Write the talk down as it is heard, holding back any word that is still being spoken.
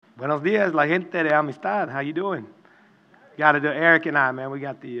Buenos dias, la gente de amistad. How you doing? Got to do Eric and I, man. We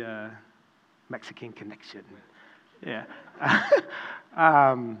got the Mexican connection. Yeah.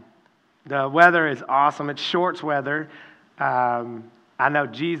 um, the weather is awesome. It's shorts weather. I know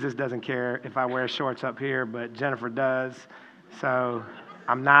Jesus doesn't care if I wear shorts up here, but Jennifer does. So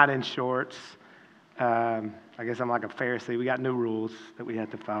I'm not in shorts. I guess I'm like a Pharisee. We got new rules that we have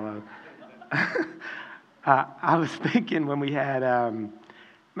to follow. I was thinking when we had,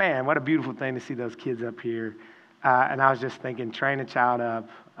 man, what a beautiful thing to see those kids up here. And I was just thinking, train a child up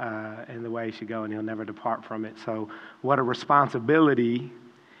in the way he should go, and he'll never depart from it. So what a responsibility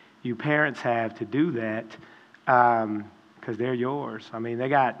you parents have to do that, because they're yours. I mean, they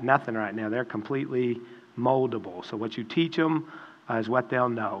got nothing right now. They're completely moldable. So what you teach them is what they'll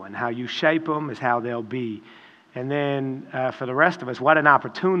know, and how you shape them is how they'll be. And then for the rest of us, what an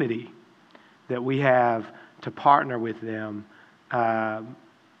opportunity that we have to partner with them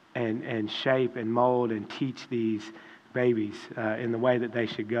and shape and mold and teach these babies in the way that they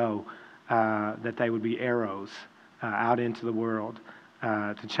should go, that they would be arrows out into the world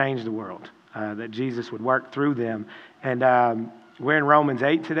to change the world, that Jesus would work through them. And we're in Romans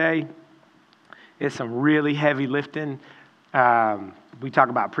 8 today. It's some really heavy lifting. We talk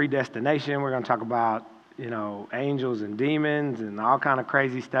about predestination. We're going to talk about, angels and demons and all kind of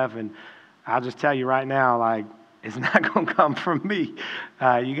crazy stuff. And I'll just tell you right now, like, it's not going to come from me.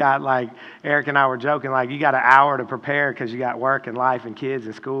 You got, like, Eric and I were joking, like, you got an hour to prepare because you got work and life and kids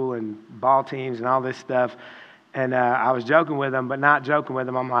and school and ball teams and all this stuff. And I was joking with him, but not joking with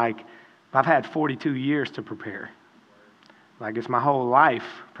him. I'm like, I've had 42 years to prepare. Like, it's my whole life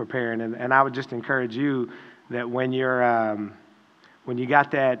preparing. And I would just encourage you that when you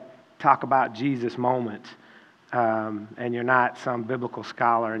got that talk about Jesus moment, and you're not some biblical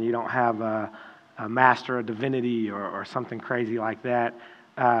scholar and you don't have a master of divinity or something crazy like that,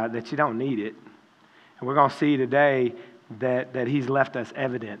 that you don't need it. And we're going to see today that he's left us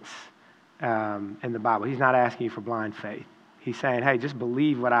evidence in the Bible. He's not asking you for blind faith. He's saying, hey, just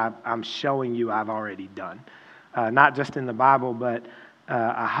believe what I'm showing you I've already done. Not just in the Bible, but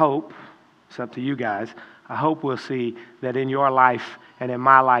I hope, it's up to you guys, I hope we'll see that in your life and in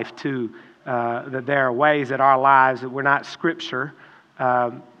my life too, that there are ways that our lives that we're not Scripture,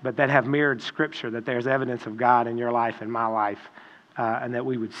 but that have mirrored Scripture, that there's evidence of God in your life and my life, and that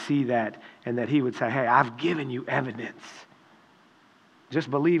we would see that, and that he would say, hey, I've given you evidence.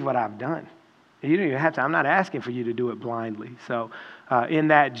 Just believe what I've done. You don't even have to. I'm not asking for you to do it blindly. So in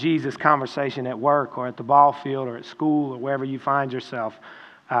that Jesus conversation at work or at the ball field or at school or wherever you find yourself,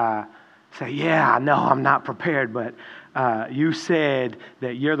 say, yeah, I know I'm not prepared, but you said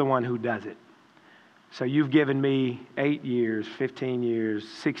that you're the one who does it. So you've given me 8 years, 15 years,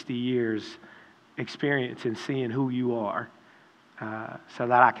 60 years experience in seeing who you are, so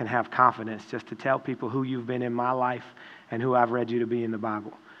that I can have confidence just to tell people who you've been in my life and who I've read you to be in the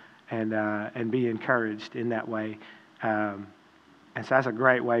Bible, and be encouraged in that way. And so that's a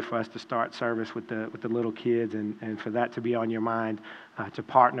great way for us to start service with the little kids, and for that to be on your mind, to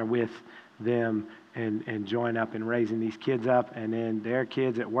partner with them and join up in raising these kids up, and then their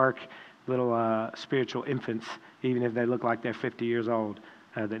kids at work, little spiritual infants, even if they look like they're 50 years old,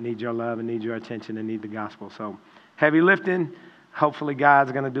 that need your love and need your attention and need the gospel. So heavy lifting. Hopefully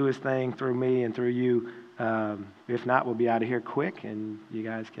God's going to do his thing through me and through you. If not, we'll be out of here quick, and you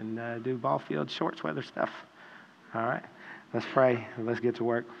guys can do ball field shorts weather stuff. All right, let's pray and let's get to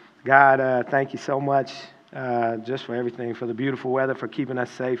work. God, thank you so much just for everything, for the beautiful weather, for keeping us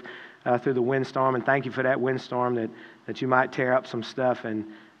safe through the windstorm, and thank you for that windstorm that you might tear up some stuff,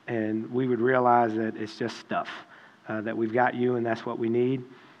 and we would realize that it's just stuff, that we've got you, and that's what we need.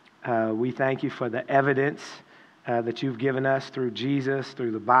 We thank you for the evidence that you've given us through Jesus,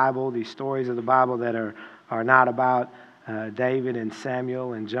 through the Bible, these stories of the Bible that are not about David and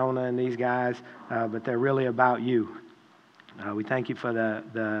Samuel and Jonah and these guys, but they're really about you. We thank you for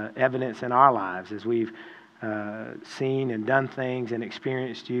the evidence in our lives as we've seen and done things and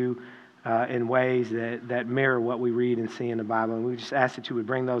experienced you in ways that mirror what we read and see in the Bible. And we just ask that you would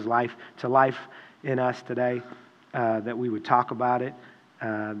bring those to life in us today, that we would talk about it,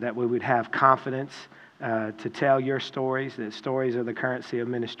 that we would have confidence to tell your stories, that stories are the currency of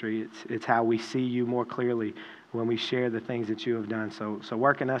ministry. It's how we see you more clearly when we share the things that you have done. So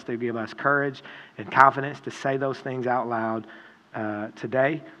work in us to give us courage and confidence to say those things out loud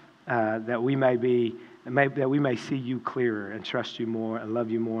today, that we may see you clearer and trust you more and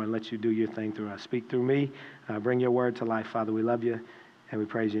love you more and let you do your thing through us. Speak through me. Bring your word to life, Father. We love you and we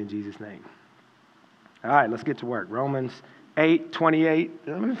praise you in Jesus' name. All right, let's get to work. Romans 8:28.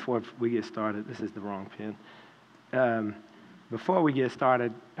 Before we get started, this is the wrong pen. before we get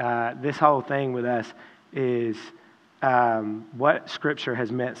started, this whole thing with us is what Scripture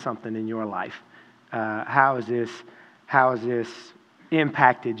has meant something in your life. How has this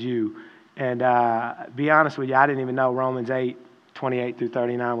impacted you? And be honest with you, I didn't even know Romans 8:28 through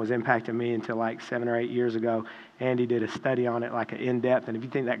 39 was impacting me until like 7 or 8 years ago. Andy did a study on it, like an in-depth. And if you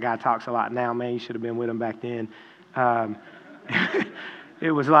think that guy talks a lot now, man, you should have been with him back then.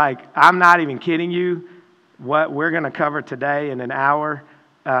 It was like, I'm not even kidding you. What we're going to cover today in an hour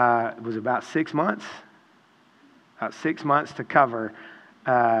was about 6 months. About 6 months to cover.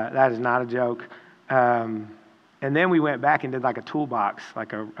 That is not a joke. And then we went back and did like a toolbox,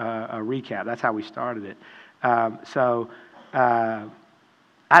 like a recap. That's how we started it. So I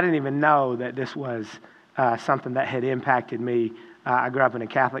didn't even know that this was something that had impacted me. I grew up in a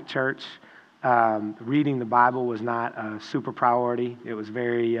Catholic church. Reading the Bible was not a super priority. It was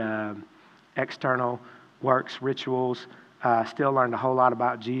very external works, rituals. Still learned a whole lot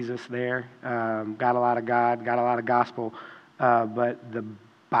about Jesus there. Got a lot of God, got a lot of gospel. But the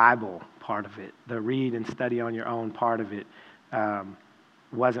Bible part of it, the read and study on your own part of it,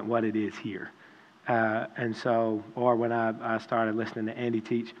 wasn't what it is here. And so, or when I started listening to Andy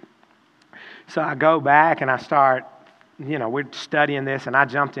teach. So I go back and I start, we're studying this, and I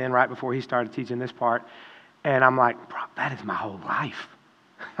jumped in right before he started teaching this part, and I'm like, bro, that is my whole life.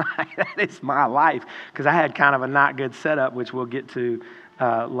 That is my life. Because I had kind of a not good setup, which we'll get to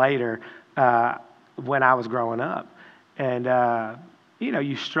later, when I was growing up. And,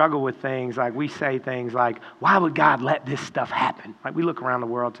 you struggle with things like, we say things like, why would God let this stuff happen? Like, we look around the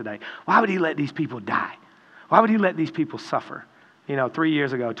world today. Why would he let these people die? Why would he let these people suffer? 3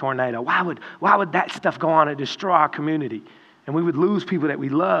 years ago, tornado. Why would that stuff go on and destroy our community? And we would lose people that we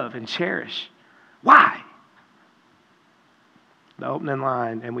love and cherish. Why? The opening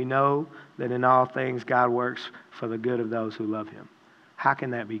line, and we know that in all things God works for the good of those who love him. How can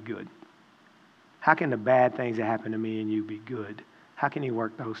that be good? How can the bad things that happen to me and you be good? How can he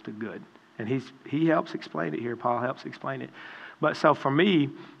work those to good? And he helps explain it here. Paul helps explain it. But so for me,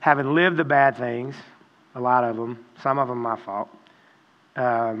 having lived the bad things, a lot of them, some of them my fault,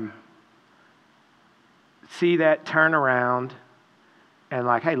 see that turn around and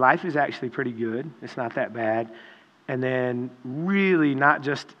like, hey, life is actually pretty good. It's not that bad. And then really not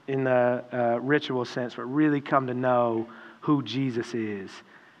just in the ritual sense, but really come to know who Jesus is.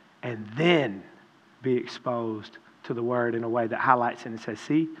 And then be exposed to the Word in a way that highlights it and says,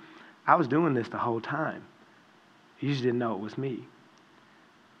 see, I was doing this the whole time. You just didn't know it was me.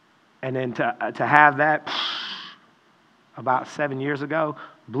 And then to have that about 7 years ago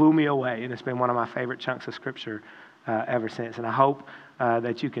blew me away. And it's been one of my favorite chunks of Scripture ever since. And I hope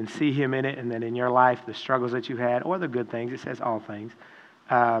that you can see him in it, and that in your life, the struggles that you had, or the good things, it says all things,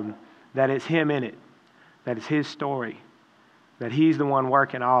 that it's him in it, that it's his story, that he's the one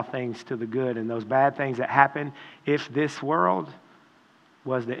working all things to the good. And those bad things that happen, if this world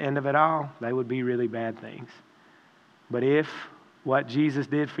was the end of it all, they would be really bad things. But if what Jesus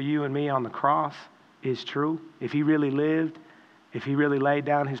did for you and me on the cross is true, if he really lived, if he really laid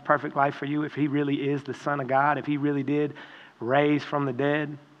down his perfect life for you, if he really is the Son of God, if he really did raise from the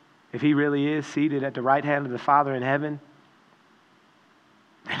dead, if he really is seated at the right hand of the Father in heaven,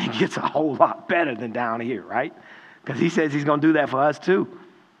 then it gets a whole lot better than down here, right? Because he says he's going to do that for us too.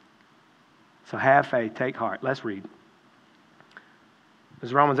 So have faith, take heart. Let's read. This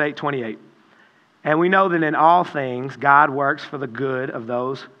is Romans 8:28. And we know that in all things God works for the good of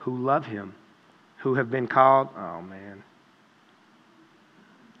those who love him, who have been called. Oh, man.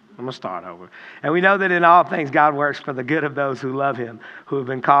 I'm going to start over. And we know that in all things God works for the good of those who love him, who have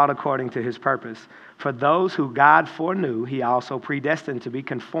been called according to his purpose. For those who God foreknew, he also predestined to be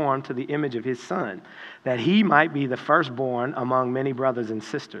conformed to the image of his Son, that he might be the firstborn among many brothers and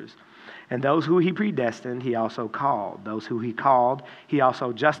sisters. And those who he predestined, he also called. Those who he called, he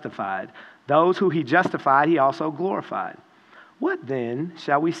also justified. Those who he justified, he also glorified. What then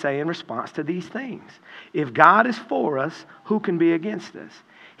shall we say in response to these things? If God is for us, who can be against us?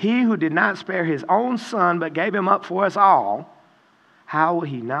 He who did not spare his own Son, but gave him up for us all, how will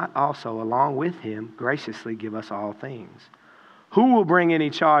he not also, along with him, graciously give us all things? Who will bring any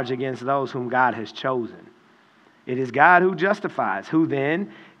charge against those whom God has chosen? It is God who justifies. Who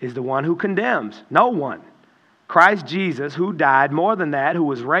then is the one who condemns? No one. Christ Jesus, who died, more than that, who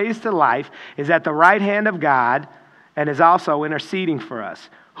was raised to life, is at the right hand of God and is also interceding for us.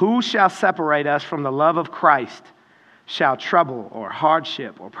 Who shall separate us from the love of Christ? Shall trouble or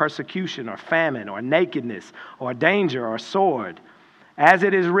hardship or persecution or famine or nakedness or danger or sword? As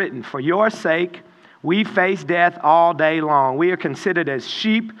it is written, for your sake we face death all day long. We are considered as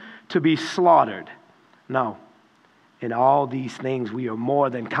sheep to be slaughtered. No. In all these things we are more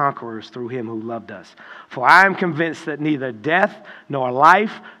than conquerors through him who loved us. For I am convinced that neither death, nor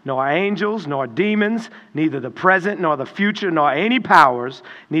life, nor angels, nor demons, neither the present, nor the future, nor any powers,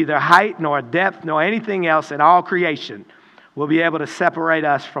 neither height, nor depth, nor anything else in all creation will be able to separate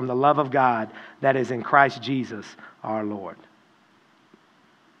us from the love of God that is in Christ Jesus our Lord.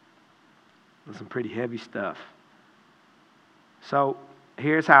 That's some pretty heavy stuff. So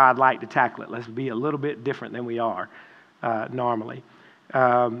here's how I'd like to tackle it. Let's be a little bit different than we are normally.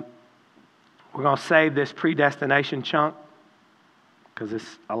 We're going to save this predestination chunk because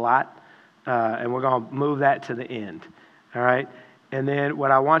it's a lot, and we're going to move that to the end. All right? And then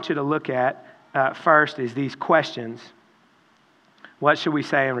what I want you to look at first is these questions. What should we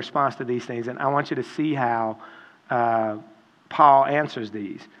say in response to these things? And I want you to see how Paul answers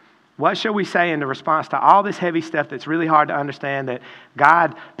these. What shall we say in the response to all this heavy stuff that's really hard to understand, that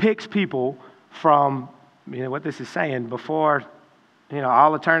God picks people from, what this is saying, before,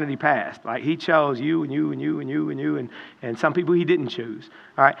 all eternity past. Like he chose you and you and you and you and you and some people he didn't choose.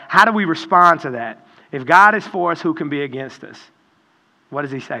 All right, how do we respond to that? If God is for us, who can be against us? What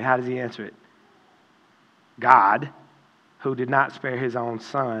does he say? How does he answer it? God, who did not spare his own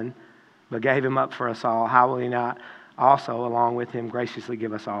son, but gave him up for us all, how will he not also, along with him, graciously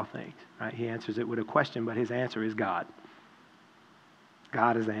give us all things? Right? He answers it with a question, but his answer is God.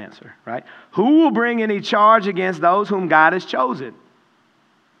 God is the answer, right? Who will bring any charge against those whom God has chosen?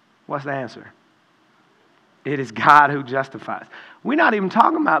 What's the answer? It is God who justifies. We're not even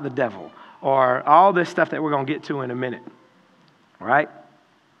talking about the devil or all this stuff that we're going to get to in a minute, right?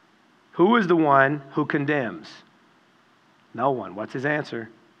 Who is the one who condemns? No one. What's his answer?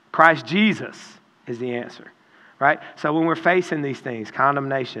 Christ Jesus is the answer. Right? So when we're facing these things,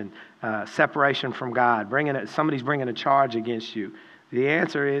 condemnation, separation from God, somebody's bringing a charge against you, the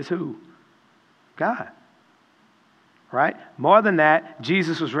answer is who? God. Right? More than that,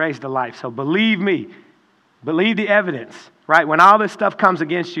 Jesus was raised to life. So believe me. Believe the evidence. Right? When all this stuff comes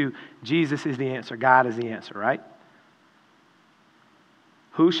against you, Jesus is the answer. God is the answer. Right?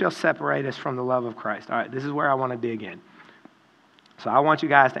 Who shall separate us from the love of Christ? All right, this is where I want to dig in. So I want you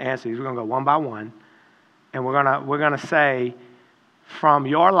guys to answer these. We're going to go one by one. And we're gonna say, from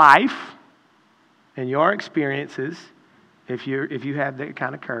your life and your experiences, if you have that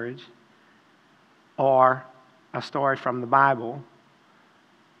kind of courage, or a story from the Bible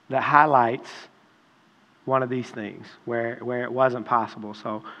that highlights one of these things where it wasn't possible.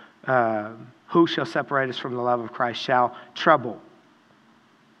 So, who shall separate us from the love of Christ? Shall trouble.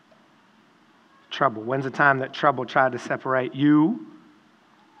 When's the time that trouble tried to separate you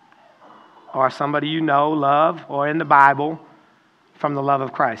or somebody you know, love, or in the Bible, from the love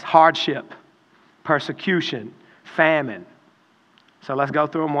of Christ? Hardship, persecution, famine. So let's go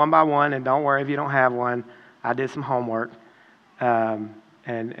through them one by one, and don't worry if you don't have one. I did some homework, and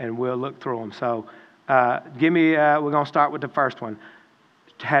we'll look through them. So we're going to start with the first one.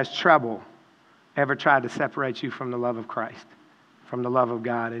 Has trouble ever tried to separate you from the love of Christ, from the love of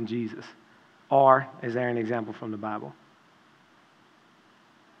God and Jesus? Or is there an example from the Bible?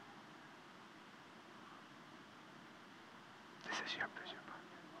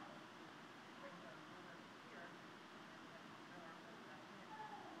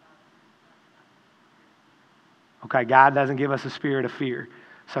 Okay, God doesn't give us a spirit of fear.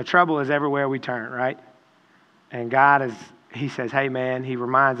 So trouble is everywhere we turn, right? And God he says, hey man, he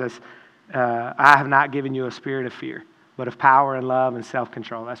reminds us, I have not given you a spirit of fear, but of power and love and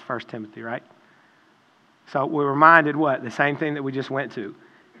self-control. That's 1 Timothy, right? So we're reminded what? The same thing that we just went to.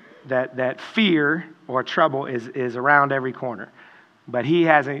 That fear or trouble is around every corner. But he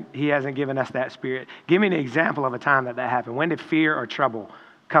hasn't given us that spirit. Give me an example of a time that happened. When did fear or trouble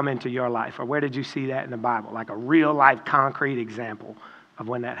come into your life? Or where did you see that in the Bible? Like a real life concrete example of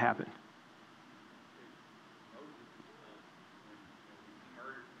when that happened.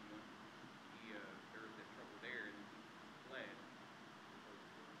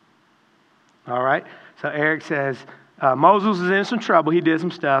 All right. So Eric says, Moses was in some trouble. He did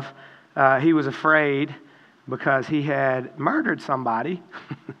some stuff. He was afraid because he had murdered somebody.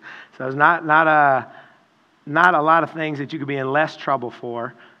 So it's not a lot of things that you could be in less trouble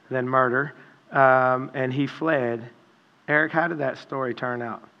for than murder. And he fled. Eric, how did that story turn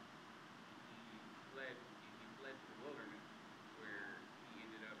out? He fled to the wilderness, where he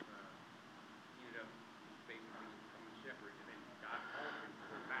ended up basically becoming a shepherd, and then God called him to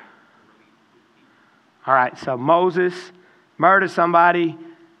go back to release his people. All right, so Moses murdered somebody,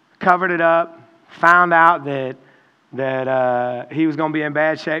 covered it up, found out that he was going to be in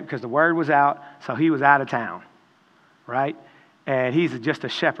bad shape because the word was out, so he was out of town, right? And he's just a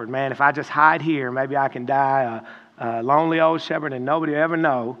shepherd. Man, if I just hide here, maybe I can die lonely old shepherd and nobody will ever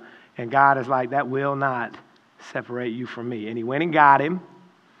know. And God is like, that will not separate you from me. And he went and got him.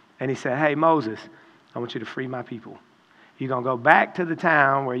 And he said, hey, Moses, I want you to free my people. You're going to go back to the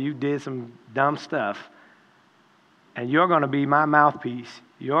town where you did some dumb stuff. And you're going to be my mouthpiece.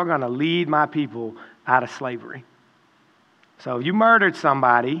 You're going to lead my people out of slavery. So if you murdered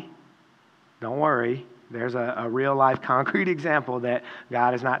somebody, don't worry. There's a real life concrete example that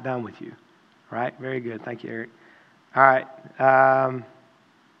God is not done with you. Right? Very good. Thank you, Eric. All right.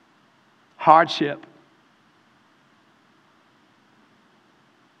 Hardship.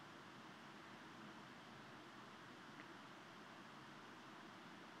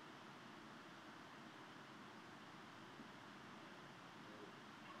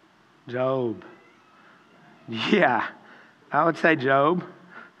 Job. Yeah, I would say Job.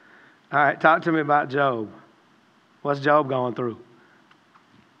 All right, talk to me about Job. What's Job going through?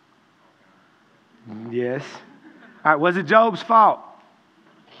 Yes. All right, was it Job's fault?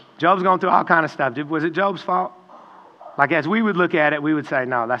 Job's going through all kind of stuff. Was it Job's fault? Like as we would look at it, we would say,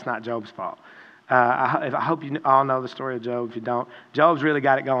 no, that's not Job's fault. I hope you all know the story of Job. If you don't, Job's really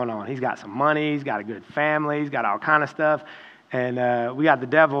got it going on. He's got some money. He's got a good family. He's got all kind of stuff. And we got the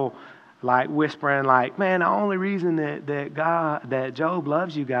devil like whispering like, man, the only reason that Job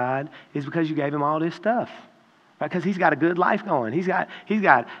loves you, God, is because you gave him all this stuff. Because he's got a good life going. He's got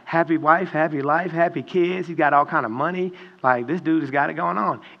happy wife, happy life, happy kids. He's got all kind of money. Like this dude has got it going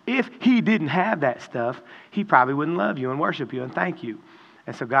on. If he didn't have that stuff, he probably wouldn't love you and worship you and thank you.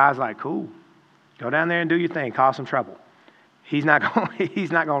 And so God's like, cool, go down there and do your thing. Cause some trouble. He's not going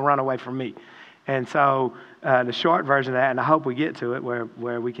to run away from me. And so the short version of that, and I hope we get to it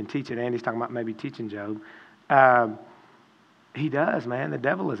where we can teach it. Andy's talking about maybe teaching Job. He does, man. The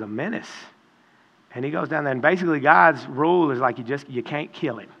devil is a menace. And he goes down there, and basically God's rule is like you can't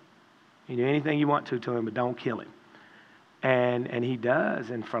kill him. You do anything you want to him, but don't kill him. And he does.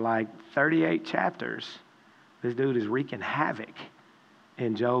 And for like 38 chapters, this dude is wreaking havoc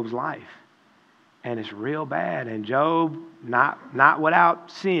in Job's life. And it's real bad. And Job, not without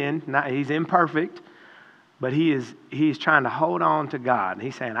sin, he's imperfect, but he is trying to hold on to God. And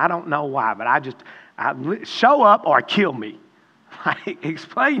he's saying, I don't know why, but I show up or kill me. Like,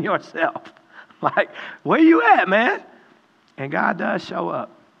 explain yourself. Like, where you at, man? And God does show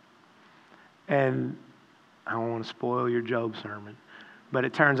up. And I don't want to spoil your Job sermon, but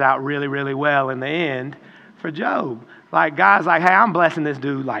it turns out really, really well in the end for Job. Like, God's like, hey, I'm blessing this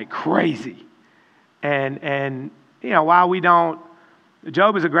dude like crazy. And you know, while we don't,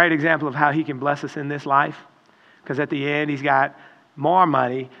 Job is a great example of how he can bless us in this life. Because at the end, he's got more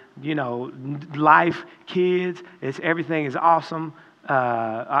money, you know, life, kids, everything is awesome.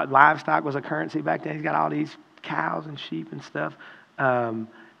 Livestock was a currency back then. He's got all these cows and sheep and stuff. And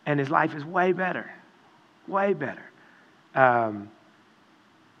his life is way better. Way better. And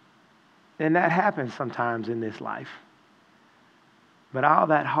that happens sometimes in this life. But all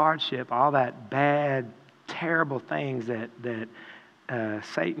that hardship, all that bad, terrible things that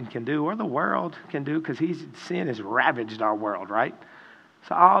Satan can do, or the world can do, because sin has ravaged our world, right?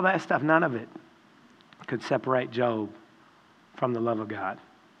 So all that stuff, none of it could separate Job from the love of God.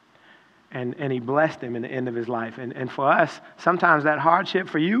 And he blessed him in the end of his life. And for us, sometimes that hardship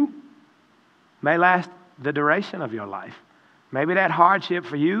for you may last the duration of your life. Maybe that hardship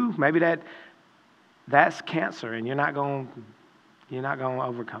for you, maybe that's cancer, and you're not going to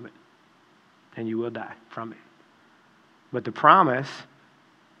overcome it. And you will die from it. But the promise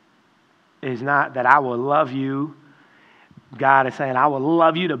is not that I will love you. God is saying, I will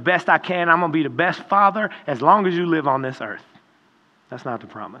love you the best I can. I'm going to be the best father as long as you live on this earth. That's not the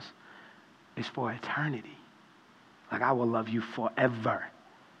promise. It's for eternity. Like, I will love you forever.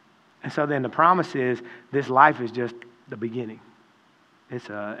 And so then the promise is this life is just the beginning. It's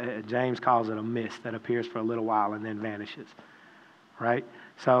James calls it a mist that appears for a little while and then vanishes. Right?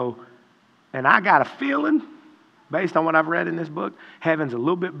 So, and I got a feeling, based on what I've read in this book, heaven's a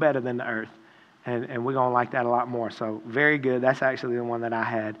little bit better than the earth. And we're going to like that a lot more. So very good. That's actually the one that I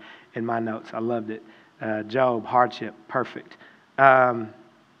had in my notes. I loved it. Job, hardship, perfect.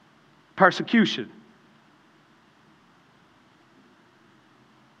 Persecution.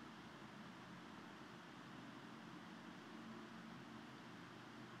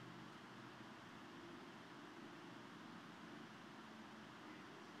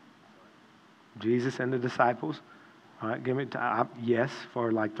 Jesus and the disciples. All right, give me yes,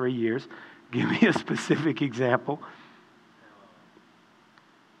 for like 3 years. Give me a specific example.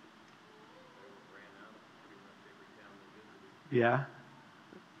 Yeah.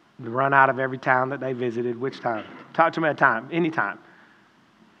 Run out of every town that they visited. Which time? Talk to me at a time. Any time.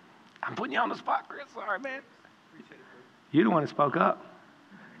 I'm putting you on the spot, Chris. Sorry, man. Appreciate You're the one that spoke up.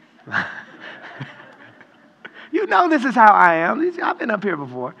 You know this is how I am. I've been up here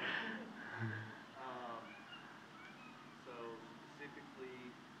before. So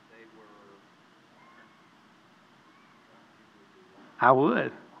specifically, they were. I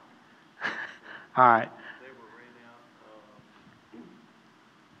would. All right. They were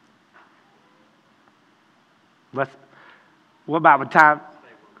ran out. What about with time? They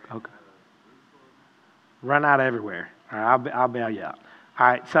were ran Okay. out of Jerusalem. Run out everywhere. All right, I'll bail you out. All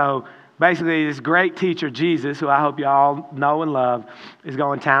right, so basically this great teacher, Jesus, who I hope you all know and love, is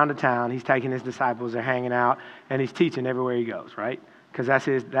going town to town. He's taking his disciples, they're hanging out, and he's teaching everywhere he goes, right? Because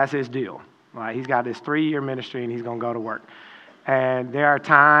that's his deal. Right? He's got this 3-year ministry, and he's going to go to work. And there are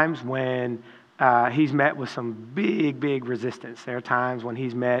times when he's met with some big resistance. There are times when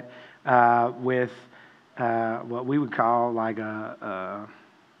he's met with what we would call like I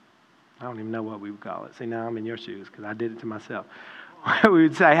don't even know what we would call it. See, now I'm in your shoes because I did it to myself. We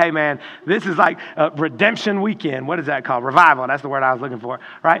would say, hey, man, this is like a redemption weekend. What is that called? Revival. That's the word I was looking for,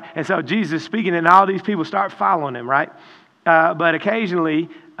 right? And so Jesus is speaking, and all these people start following him, right? But occasionally,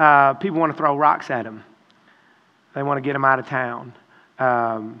 people want to throw rocks at him. They want to get him out of town.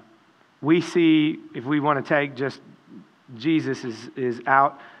 We see, if we want to take just Jesus is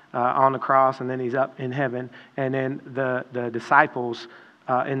out on the cross, and then he's up in heaven, and then the disciples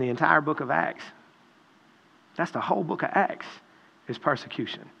in the entire book of Acts. That's the whole book of Acts is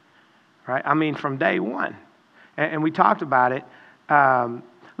persecution, right? I mean, from day one. And we talked about it.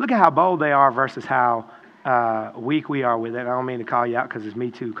 Look at how bold they are versus how weak we are with it. I don't mean to call you out because it's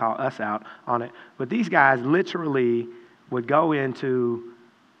me too, call us out on it. But these guys literally would go into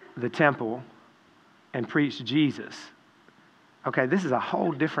the temple and preach Jesus. Okay, this is a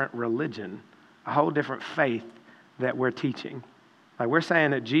whole different religion, a whole different faith that we're teaching. Like we're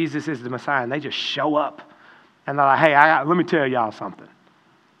saying that Jesus is the Messiah, and they just show up. And they're like, hey, let me tell y'all something.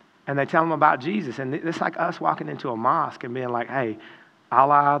 And they tell them about Jesus. And it's like us walking into a mosque and being like, hey,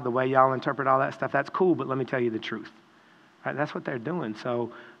 Allah, the way y'all interpret all that stuff, that's cool, but let me tell you the truth. Right? That's what they're doing.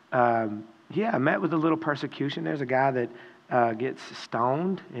 So, I met with a little persecution. There's a guy that gets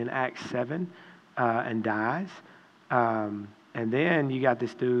stoned in Acts 7 and dies. And then you got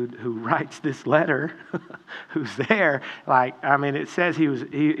this dude who writes this letter who's there. Like, I mean, it says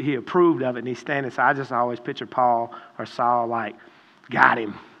he approved of it, and he's standing. So I just always picture Paul or Saul like, got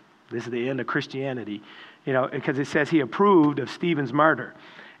him. This is the end of Christianity. You know, because it says he approved of Stephen's murder.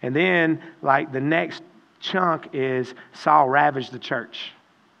 And then, like, the next chunk is Saul ravaged the church.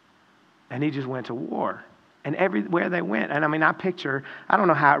 And he just went to war. And everywhere they went, and I mean, I don't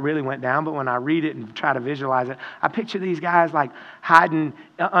know how it really went down, but when I read it and try to visualize it, I picture these guys like hiding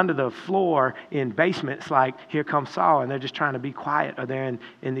under the floor in basements like, here comes Saul, and they're just trying to be quiet, or they're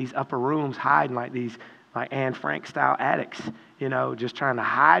in these upper rooms hiding like these like Anne Frank style addicts, you know, just trying to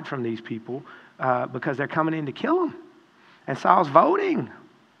hide from these people because they're coming in to kill them. And Saul's voting.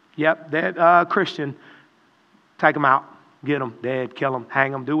 Yep, they're Christian. Take them out, get them dead, kill them,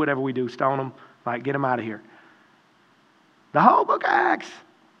 hang them, do whatever we do, stone them, like get them out of here. The whole book of Acts.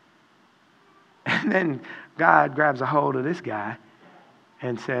 And then God grabs a hold of this guy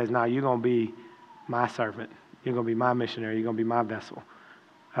and says, now you're going to be my servant. You're going to be my missionary. You're going to be my vessel.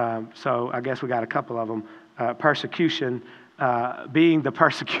 So I guess we got a couple of them. Persecution, being the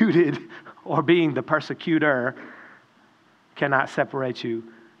persecuted or being the persecutor cannot separate you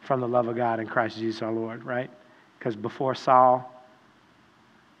from the love of God in Christ Jesus our Lord, right? Because before Saul,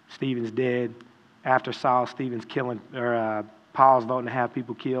 Stephen's dead. After Saul, Stephen's killing, or Paul's voting to have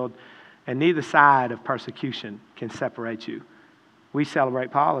people killed. And neither side of persecution can separate you. We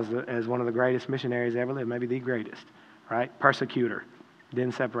celebrate Paul as one of the greatest missionaries ever lived, maybe the greatest, right? Persecutor.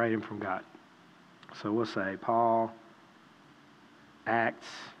 Didn't separate him from God. So we'll say Paul, Acts,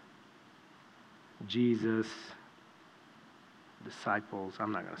 Jesus, disciples.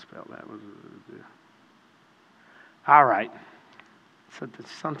 I'm not going to spell that. All right. So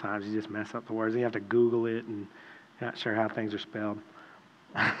sometimes you just mess up the words. You have to Google it, and you're not sure how things are spelled.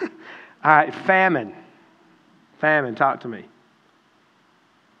 All right, famine. Famine, talk to me.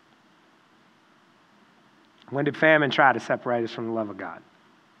 When did famine try to separate us from the love of God?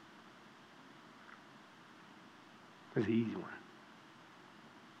 It's the easy one.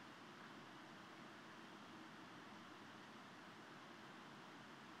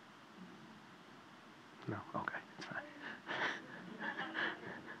 No? Okay, it's fine.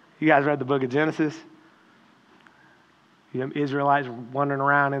 You guys read the book of Genesis? You Israelites wandering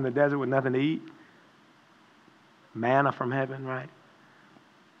around in the desert with nothing to eat? Manna from heaven, right?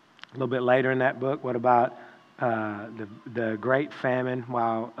 A little bit later in that book, what about the great famine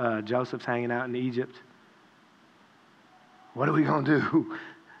while Joseph's hanging out in Egypt? What are we going to do?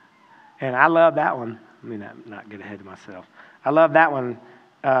 And I love that one. Let me not get ahead of myself. I love that one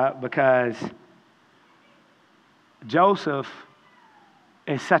because Joseph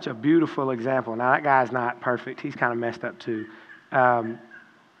is such a beautiful example. Now, that guy's not perfect. He's kind of messed up too.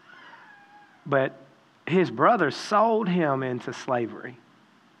 But his brothers sold him into slavery.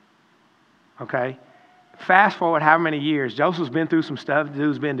 Okay? Fast forward how many years? Joseph's been through some stuff.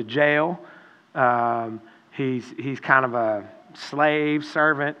 Dude's been to jail. He's kind of a slave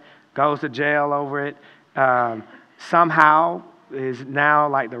servant, goes to jail over it. Somehow is now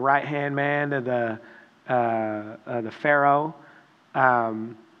like the right-hand man to the Pharaoh.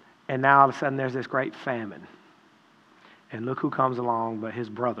 And now all of a sudden there's this great famine. And look who comes along but his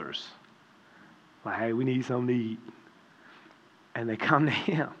brothers. Like, hey, we need something to eat. And they come to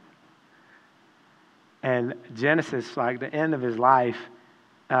him. And Genesis, like the end of his life,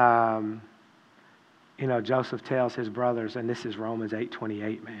 Joseph tells his brothers, and this is Romans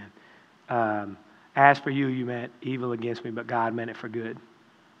 8:28, man. As for you, you meant evil against me, but God meant it for good.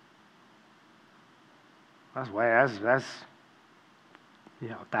 That's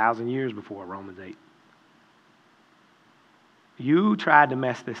 1,000 years before Romans 8. You tried to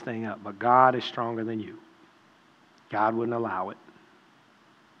mess this thing up, but God is stronger than you. God wouldn't allow it.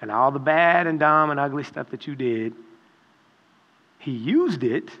 And all the bad and dumb and ugly stuff that you did, He used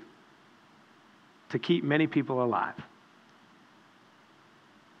it to keep many people alive.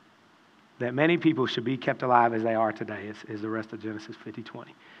 That many people should be kept alive as they are today is the rest of Genesis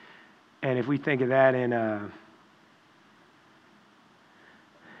 50:20. And if we think of that in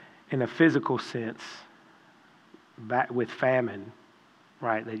a physical sense, back with famine,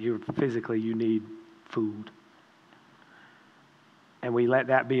 right, that you need food. And we let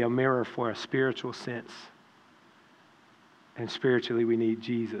that be a mirror for a spiritual sense. And spiritually we need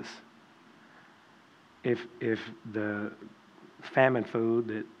Jesus. If the famine food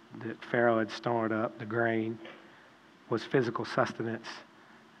that Pharaoh had stored up, the grain, was physical sustenance,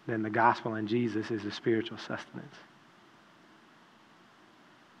 then the gospel and Jesus is the spiritual sustenance.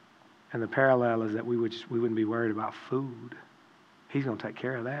 And the parallel is that we wouldn't be worried about food. He's going to take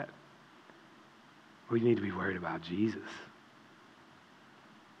care of that. We need to be worried about Jesus.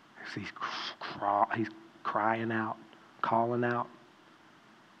 He's crying out, calling out.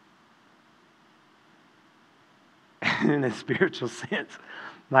 In a spiritual sense.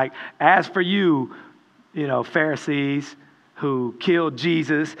 Like, as for you, Pharisees who killed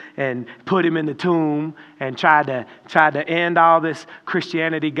Jesus and put him in the tomb and tried to end all this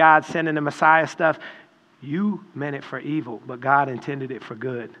Christianity, God sending the Messiah stuff, you meant it for evil, but God intended it for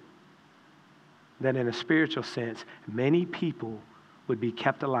good. That in a spiritual sense, many people would be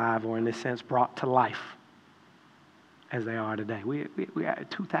kept alive, or in this sense, brought to life as they are today. We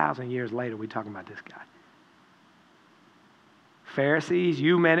 2,000 years later, we're talking about this guy. Pharisees,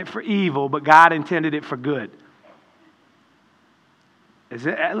 you meant it for evil, but God intended it for good.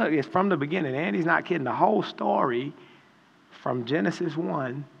 Look, it's from the beginning. Andy's not kidding. The whole story from Genesis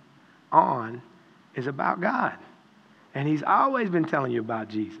 1 on is about God. And He's always been telling you about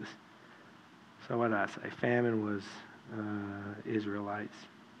Jesus. So what did I say? Famine was Israelites.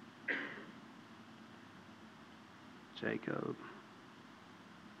 Jacob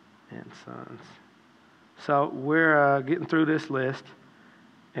and sons. So we're getting through this list,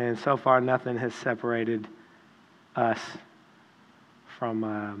 and so far nothing has separated us from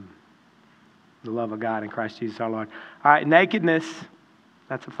the love of God in Christ Jesus our Lord. All right, nakedness.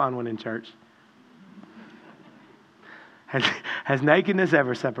 That's a fun one in church. Has nakedness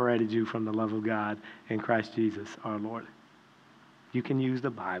ever separated you from the love of God in Christ Jesus our Lord? You can use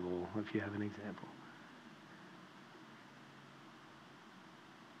the Bible if you have an example.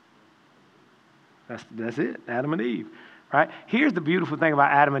 That's it, Adam and Eve, right? Here's the beautiful thing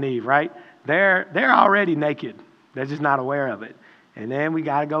about Adam and Eve, right? They're already naked. They're just not aware of it. And then we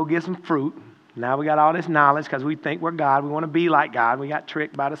got to go get some fruit. Now we got all this knowledge because we think we're God. We want to be like God. We got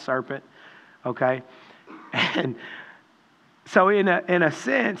tricked by the serpent, okay? And so in a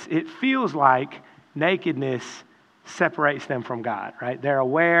sense, it feels like nakedness separates them from God, right? They're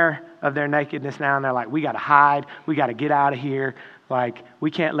aware of their nakedness now, and they're like, we got to hide. We got to get out of here. Like,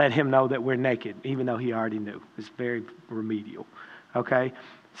 we can't let him know that we're naked, even though he already knew. It's very remedial, okay?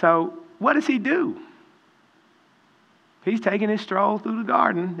 So what does he do? He's taking his stroll through the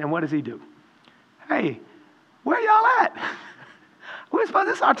garden, and what does he do? Hey, where y'all at?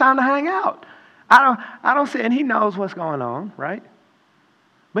 This is our time to hang out. I don't see, and he knows what's going on, right?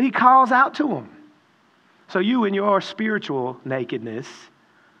 But he calls out to him. So you in your spiritual nakedness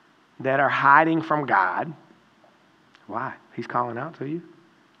that are hiding from God, why? He's calling out to you,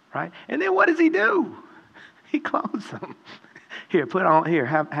 right? And then what does he do? He clothes them. Here, put on, here,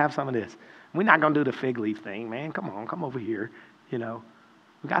 have some of this. We're not going to do the fig leaf thing, man. Come on, come over here. You know,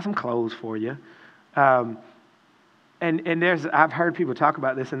 we got some clothes for you. And I've heard people talk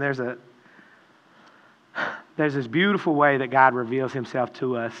about this, and there's this beautiful way that God reveals himself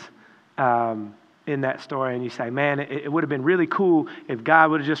to us in that story. And you say, man, it would have been really cool if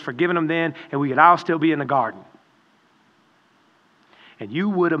God would have just forgiven them then, and we could all still be in the garden. And you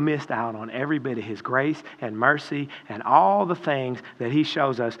would have missed out on every bit of his grace and mercy and all the things that he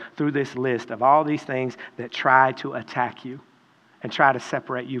shows us through this list of all these things that try to attack you and try to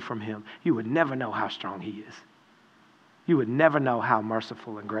separate you from him. You would never know how strong he is. You would never know how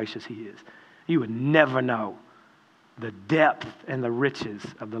merciful and gracious he is. You would never know the depth and the riches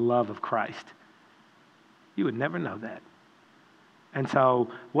of the love of Christ. You would never know that. And so,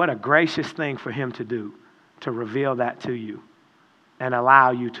 what a gracious thing for him to do, to reveal that to you and allow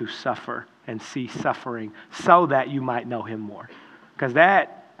you to suffer and see suffering so that you might know him more. Because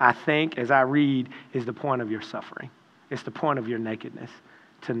that, I think, as I read, is the point of your suffering. It's the point of your nakedness,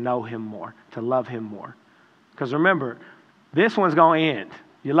 to know him more, to love him more. Because remember, this one's going to end.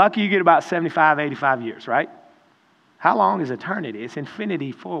 You're lucky you get about 75, 85 years, right? How long is eternity? It's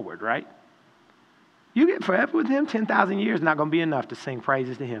infinity forward, right? You get forever with him, 10,000 years not going to be enough to sing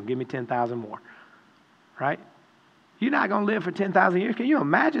praises to him. Give me 10,000 more, right? You're not going to live for 10,000 years. Can you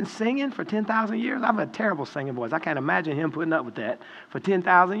imagine singing for 10,000 years? I'm a terrible singing voice. I can't imagine him putting up with that for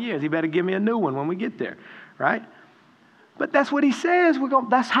 10,000 years. He better give me a new one when we get there, right? But that's what he says.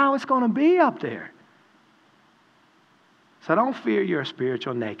 That's how it's going to be up there. So don't fear your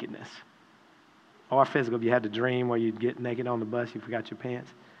spiritual nakedness. Or physical. If you had the dream where you'd get naked on the bus, you forgot your pants.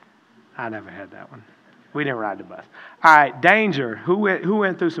 I never had that one. We didn't ride the bus. All right, danger. Who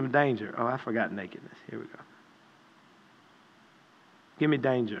went through some danger? Oh, I forgot nakedness. Here we go. Give me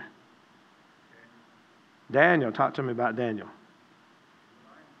danger. Daniel, talk to me about Daniel.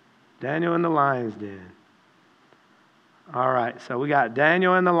 Daniel in the lion's den. All right, so we got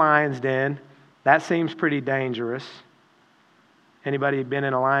Daniel in the lion's den. That seems pretty dangerous. Anybody been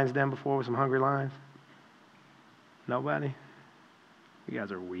in a lion's den before with some hungry lions? Nobody? You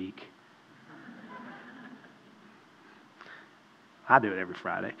guys are weak. I do it every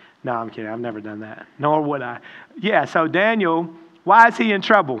Friday. No, I'm kidding. I've never done that. Nor would I. Yeah, so Daniel, why is he in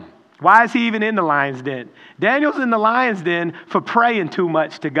trouble? Why is he even in the lion's den? Daniel's in the lion's den for praying too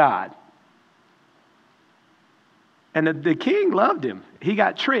much to God. And the king loved him. He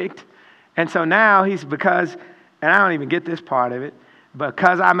got tricked. And so now because, and I don't even get this part of it,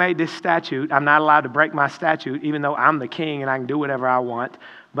 because I made this statute, I'm not allowed to break my statute, even though I'm the king and I can do whatever I want,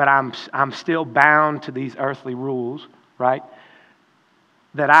 but I'm still bound to these earthly rules, right?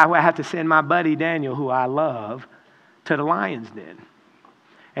 That I have to send my buddy Daniel, who I love, to the lion's den.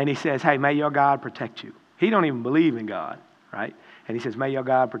 And he says, hey, may your God protect you. He don't even believe in God, right? And he says, may your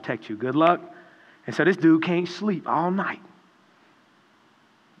God protect you. Good luck. And so this dude can't sleep all night.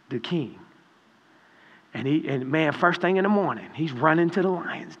 The king. And man, first thing in the morning, he's running to the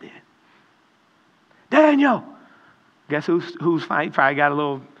lion's den. Daniel! Guess who's fighting? He probably got a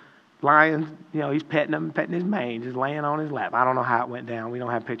little lion, he's petting him, petting his mane, just laying on his lap. I don't know how it went down. We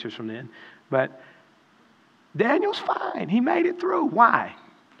don't have pictures from then. But Daniel's fine. He made it through. Why?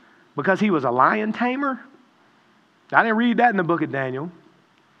 Because he was a lion tamer? I didn't read that in the book of Daniel.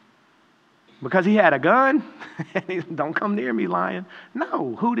 Because he had a gun? Don't come near me, lion.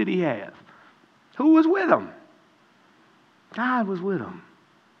 No. Who did he have? Who was with him? God was with him.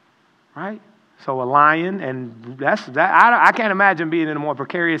 Right? So a lion, and I can't imagine being in a more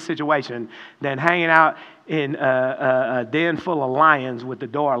precarious situation than hanging out in a den full of lions with the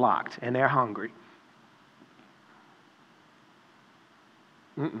door locked, and they're hungry.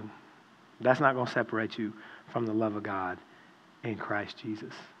 That's not going to separate you from the love of God in Christ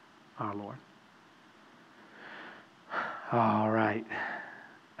Jesus, our Lord. All right.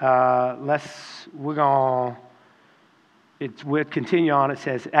 We'll continue on. It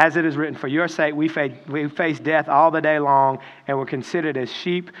says, as it is written, for your sake we face death all the day long, and we're considered as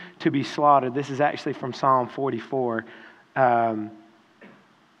sheep to be slaughtered. This is actually from Psalm 44.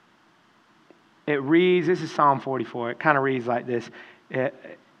 This is Psalm 44. It kind of reads like this.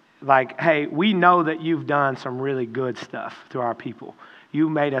 Hey, we know that you've done some really good stuff to our people. You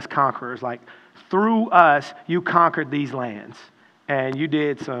made us conquerors. Like, through us, you conquered these lands. And you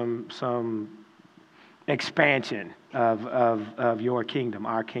did some expansion of your kingdom,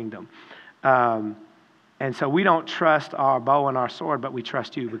 our kingdom. And so we don't trust our bow and our sword, but we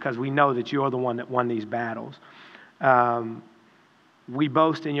trust you because we know that you're the one that won these battles. We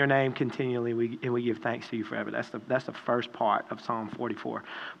boast in your name continually, and we give thanks to you forever. That's the first part of Psalm 44.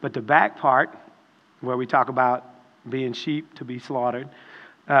 But the back part where we talk about being sheep to be slaughtered.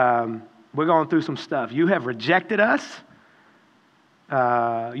 We're going through some stuff. You have rejected us.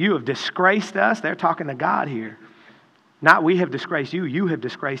 You have disgraced us. They're talking to God here. Not we have disgraced you. You have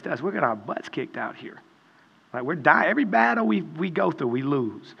disgraced us. We're getting our butts kicked out here. Like we're dying. Every battle we go through, we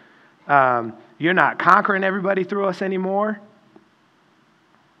lose. You're not conquering everybody through us anymore.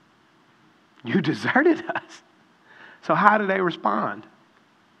 You deserted us. So how do they respond?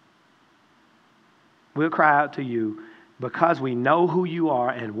 We'll cry out to you because we know who you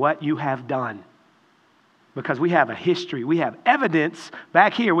are and what you have done. Because we have a history. We have evidence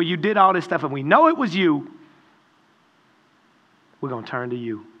back here where you did all this stuff and we know it was you. We're going to turn to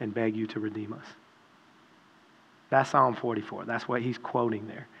you and beg you to redeem us. That's Psalm 44. That's what he's quoting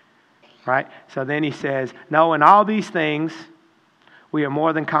there. Right? So then he says, no, in all these things, we are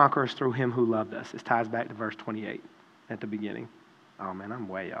more than conquerors through him who loved us. This ties back to verse 28 at the beginning. Oh, man, I'm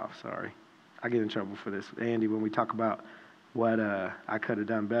way off. Sorry. I get in trouble for this. Andy, when we talk about what I could have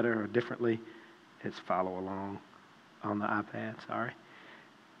done better or differently, it's follow along on the iPad. Sorry.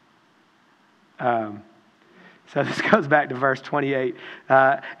 So this goes back to verse 28.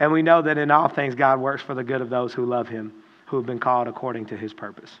 And we know that in all things God works for the good of those who love him, who have been called according to his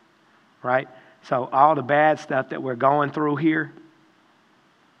purpose. Right? So all the bad stuff that we're going through here,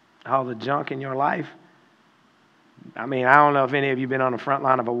 all the junk in your life. I mean, I don't know if any of you have been on the front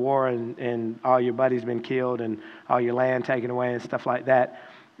line of a war and all your buddies been killed and all your land taken away and stuff like that,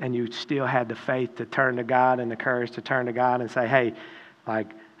 and you still had the faith to turn to God and the courage to turn to God and say, hey,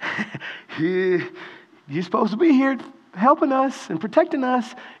 like, you're supposed to be here helping us and protecting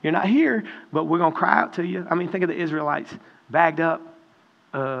us. You're not here, but we're going to cry out to you. I mean, think of the Israelites bagged up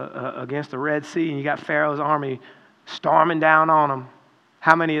against the Red Sea, and you got Pharaoh's army storming down on them.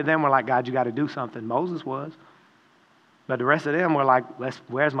 How many of them were like, God, you got to do something? Moses was. But the rest of them were like,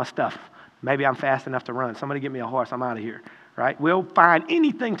 where's my stuff? Maybe I'm fast enough to run. Somebody get me a horse. I'm out of here. Right? We'll find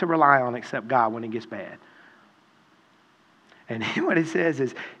anything to rely on except God when it gets bad. And what it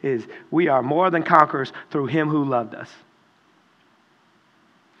says is we are more than conquerors through him who loved us.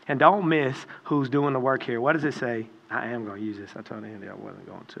 And don't miss who's doing the work here. What does it say? I am going to use this. I told Andy I wasn't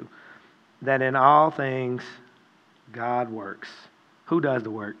going to. That in all things, God works. Who does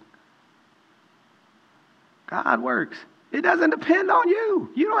the work? God works. It doesn't depend on you.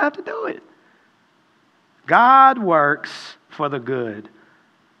 You don't have to do it. God works for the good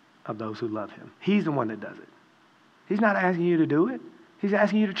of those who love him. He's the one that does it. He's not asking you to do it. He's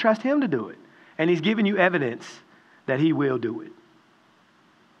asking you to trust him to do it. And he's giving you evidence that he will do it.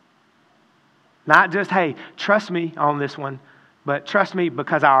 Not just, hey, trust me on this one, but trust me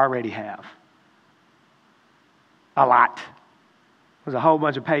because I already have. A lot. There's a whole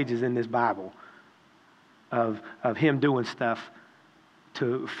bunch of pages in this Bible of him doing stuff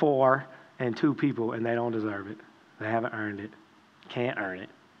for and to people, and they don't deserve it. They haven't earned it, can't earn it,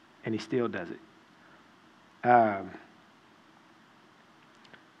 and he still does it. For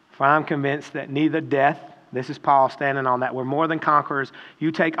I'm convinced that neither death, this is Paul standing on that, we're more than conquerors.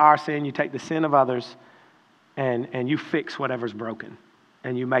 You take our sin, you take the sin of others, and you fix whatever's broken,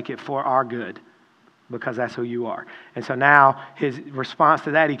 and you make it for our good, because that's who you are. And so now his response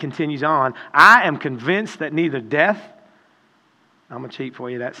to that, he continues on, I am convinced that neither death, I'm going to cheat for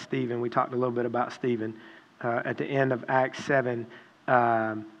you, that's Stephen. We talked a little bit about Stephen at the end of Acts 7.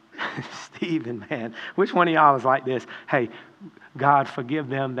 Stephen, man, which one of y'all is like this? Hey, God, forgive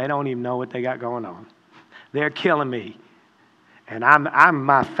them. They don't even know what they got going on. They're killing me. And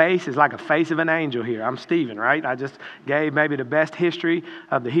my face is like a face of an angel here. I'm Stephen, right? I just gave maybe the best history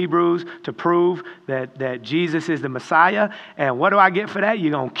of the Hebrews to prove that Jesus is the Messiah. And what do I get for that?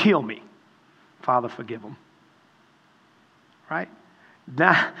 You're going to kill me. Father, forgive them. Right?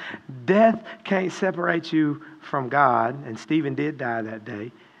 Now, death can't separate you from God. And Stephen did die that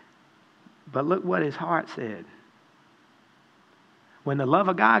day. But look what his heart said. When the love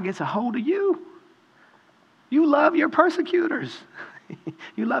of God gets a hold of you, you love your persecutors.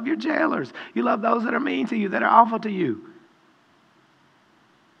 You love your jailers. You love those that are mean to you, that are awful to you.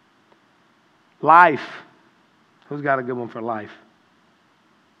 Life. Who's got a good one for life?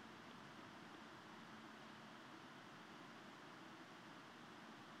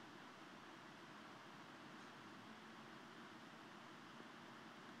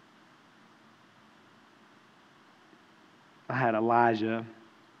 I had Elijah.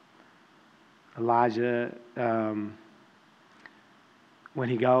 When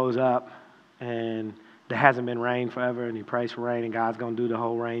he goes up and there hasn't been rain forever and he prays for rain and God's going to do the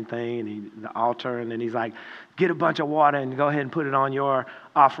whole rain thing and the altar, and then he's like, get a bunch of water and go ahead and put it on your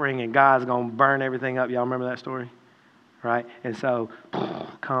offering and God's going to burn everything up. Y'all remember that story? right? And so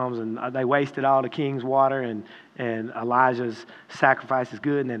comes and they wasted all the king's water, and Elijah's sacrifice is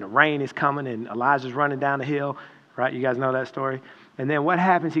good, and then the rain is coming, and Elijah's running down the hill, right? You guys know that story? And then what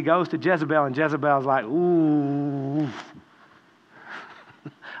happens? He goes to Jezebel, and Jezebel's like, ooh,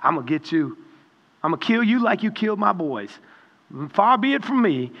 I'm going to get you. I'm going to kill you like you killed my boys. Far be it from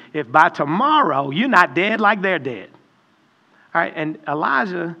me if by tomorrow you're not dead like they're dead. All right, and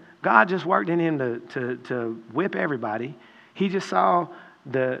Elijah, God just worked in him to whip everybody. He just saw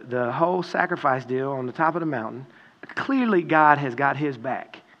the whole sacrifice deal on the top of the mountain. Clearly, God has got his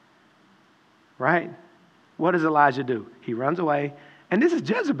back. Right? What does Elijah do? He runs away. And this is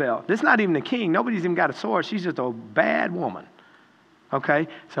Jezebel. This is not even the king. Nobody's even got a sword. She's just a bad woman. Okay?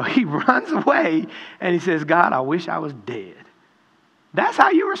 So he runs away and he says, God, I wish I was dead. That's how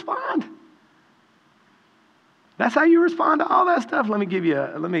you respond. That's how you respond to all that stuff. Let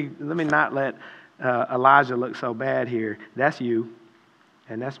me not let Elijah look so bad here. That's you,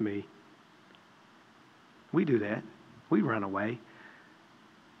 and that's me. We do that. We run away.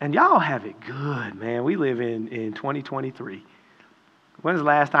 And y'all have it good, man. We live in 2023. When's the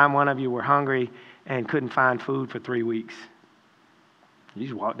last time one of you were hungry and couldn't find food for 3 weeks? You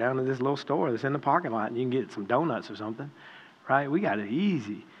just walk down to this little store that's in the parking lot and you can get some donuts or something, right? We got it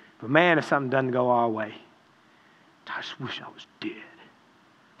easy. But man, if something doesn't go our way, I just wish I was dead.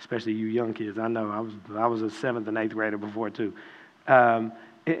 Especially you young kids. I know I was a 7th and 8th grader before too.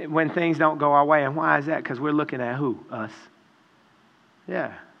 When things don't go our way, and why is that? Because we're looking at who? Us.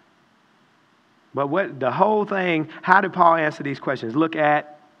 Yeah. But what the whole thing, how did Paul answer these questions? Look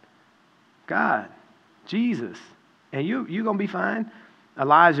at God, Jesus. And you're going to be fine.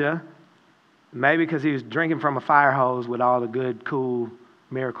 Elijah, maybe because he was drinking from a fire hose with all the good, cool,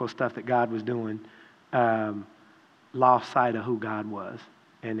 miracle stuff that God was doing, lost sight of who God was.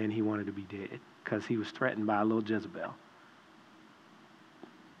 And then he wanted to be dead because he was threatened by a little Jezebel.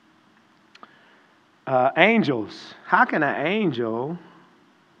 Angels. How can an angel...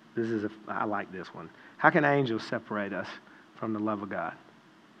 I like this one. How can angels separate us from the love of God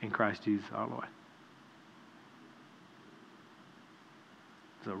in Christ Jesus our Lord?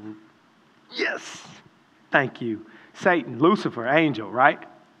 So, yes. Thank you. Satan, Lucifer, angel, right?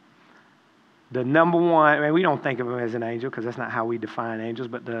 The number one, I mean, we don't think of him as an angel because that's not how we define angels,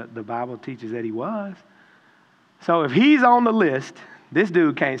 but the Bible teaches that he was. So if he's on the list, this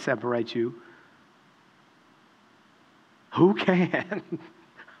dude can't separate you. Who can?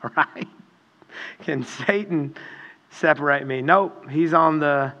 Right? Can Satan separate me? Nope. He's on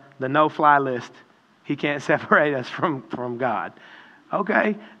the no-fly list. He can't separate us from God.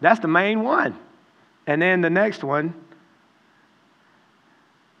 Okay, that's the main one. And then the next one,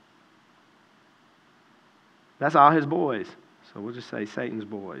 that's all his boys. So we'll just say Satan's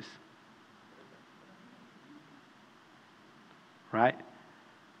boys. Right?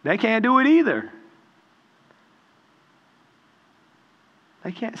 They can't do it either.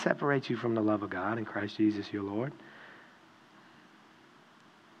 They can't separate you from the love of God in Christ Jesus your Lord.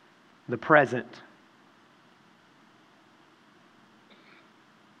 The present.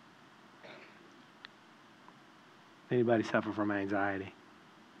 Anybody suffer from anxiety?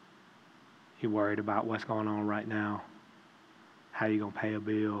 You worried about what's going on right now? How you going to pay a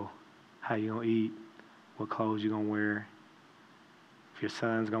bill? How you going to eat? What clothes you going to wear? If your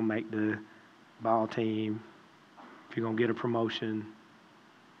son's going to make the ball team? If you're going to get a promotion?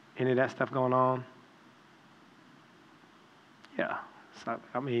 Any of that stuff going on? Yeah. So,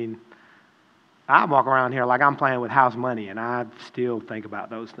 I mean, I walk around here like I'm playing with house money, and I still think about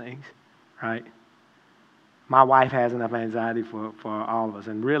those things, right? My wife has enough anxiety for all of us,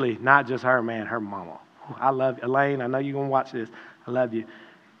 and really, not just her, man, her mama. I love you. Elaine, I know you're going to watch this. I love you.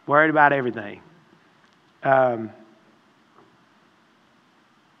 Worried about everything. But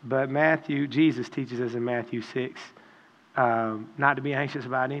Jesus teaches us in Matthew 6, not to be anxious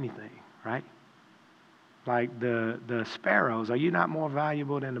about anything, right? Like the sparrows, are you not more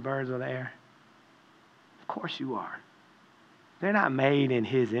valuable than the birds of the air? Of course you are. They're not made in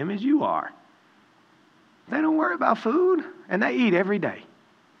his image. You are. They don't worry about food, and they eat every day.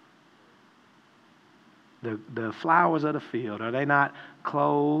 The flowers of the field, are they not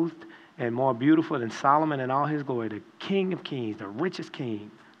clothed and more beautiful than Solomon in all his glory? The King of kings, the richest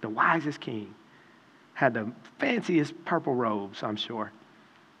king, the wisest king. Had the fanciest purple robes, I'm sure.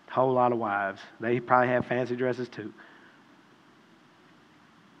 Whole lot of wives. They probably have fancy dresses too.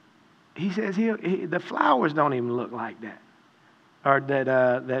 He says the flowers don't even look like that. Or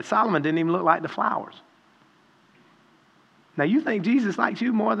that Solomon didn't even look like the flowers. Now you think Jesus likes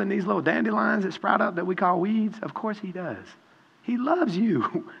you more than these little dandelions that sprout up that we call weeds? Of course he does. He loves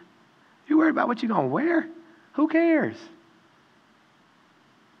you. You worried about what you're going to wear? Who cares?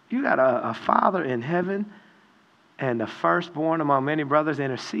 You got a Father in heaven and the firstborn among many brothers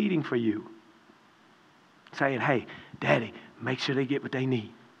interceding for you. Saying, hey, Daddy, make sure they get what they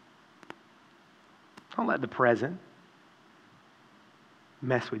need. Don't let the present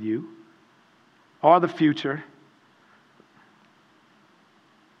mess with you or the future.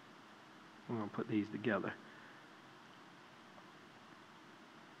 I'm going to put these together.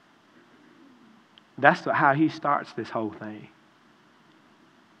 That's how he starts this whole thing,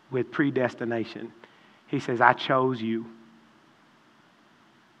 with predestination. He says, I chose you.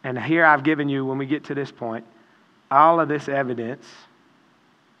 And here I've given you, when we get to this point, all of this evidence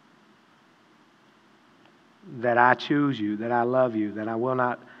that I choose you, that I love you, that I will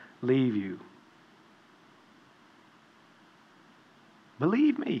not leave you.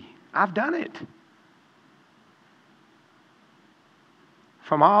 Believe me, I've done it.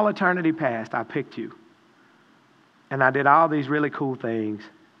 From all eternity past, I picked you. And I did all these really cool things.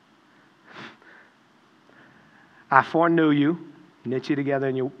 I foreknew you, knit you together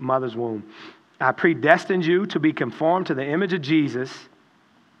in your mother's womb. I predestined you to be conformed to the image of Jesus.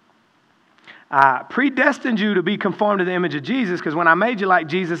 I predestined you to be conformed to the image of Jesus because when I made you like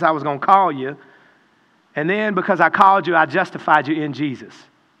Jesus, I was going to call you. And then because I called you, I justified you in Jesus.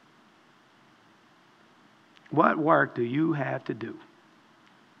 What work do you have to do?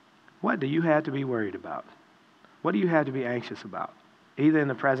 What do you have to be worried about? What do you have to be anxious about? Either in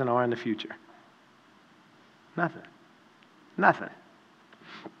the present or in the future? Nothing. Nothing.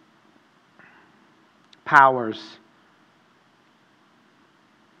 Powers.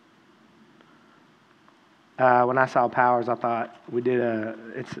 When I saw Powers, I thought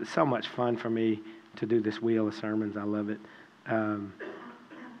it's so much fun for me to do this wheel of sermons. I love it.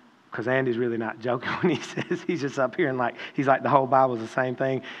 Because Andy's really not joking when he says he's just up here and he's like the whole Bible is the same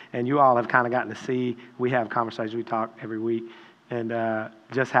thing. And you all have kind of gotten to see, we have conversations, we talk every week, and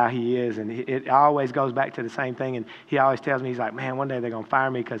just how he is. And it always goes back to the same thing. And he always tells me, he's like, man, one day they're going to fire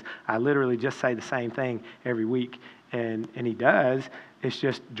me because I literally just say the same thing every week. And he does. It's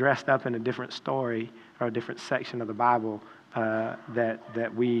just dressed up in a different story or a different section of the Bible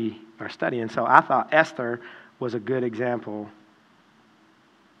that we are studying. So I thought Esther was a good example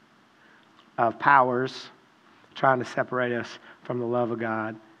of powers trying to separate us from the love of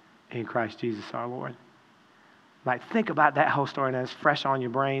God in Christ Jesus our Lord. Like, think about that whole story, and it's fresh on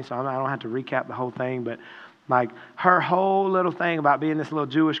your brain, so I don't have to recap the whole thing, but like her whole little thing about being this little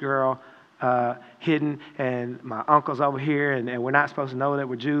Jewish girl hidden, and my uncle's over here, and we're not supposed to know that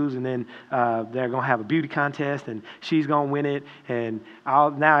we're Jews, and then they're going to have a beauty contest, and she's going to win it, and all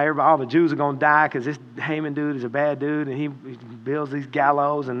the Jews are going to die because this Haman dude is a bad dude, and he builds these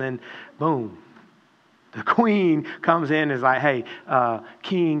gallows, and then boom, the queen comes in and is like, hey,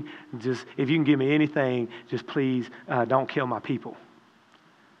 king, just if you can give me anything, just please don't kill my people.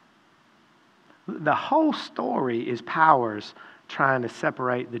 The whole story is powers trying to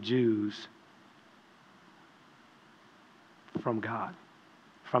separate the Jews from God,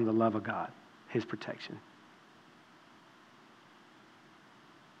 from the love of God, his protection.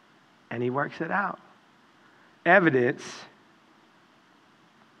 And he works it out. Evidence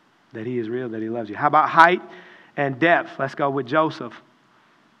that he is real, that he loves you. How about height and depth? Let's go with Joseph.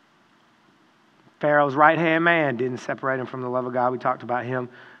 Pharaoh's right-hand man didn't separate him from the love of God. We talked about him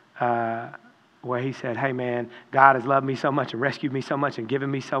where he said, hey man, God has loved me so much and rescued me so much and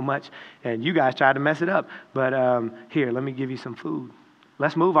given me so much, and you guys tried to mess it up. But here, let me give you some food.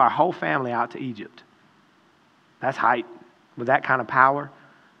 Let's move our whole family out to Egypt. That's height. With that kind of power.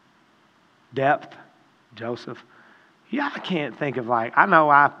 Depth, Joseph. Yeah, I can't think of I know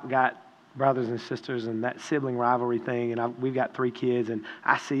I've got brothers and sisters and that sibling rivalry thing, and we've got 3 kids, and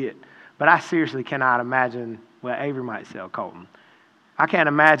I see it. But I seriously cannot imagine, well, Avery might sell Colton. I can't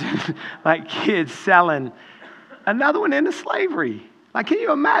imagine kids selling another one into slavery. Can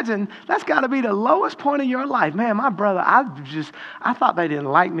you imagine? That's got to be the lowest point of your life. Man, my brother, I thought they didn't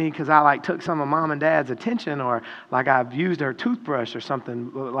like me because I took some of mom and dad's attention, or I've used their toothbrush or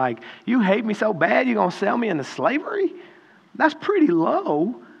something. You hate me so bad you're going to sell me into slavery? That's pretty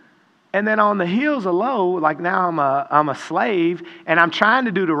low. And then on the heels of low, now I'm a slave and I'm trying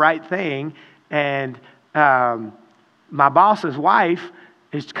to do the right thing, and my boss's wife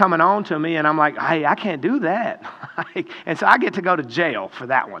is coming on to me, and I'm like, hey, I can't do that. And so I get to go to jail for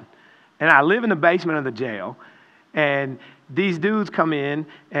that one. And I live in the basement of the jail, and these dudes come in,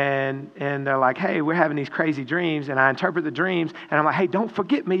 and they're like, hey, we're having these crazy dreams, and I interpret the dreams, and I'm like, hey, don't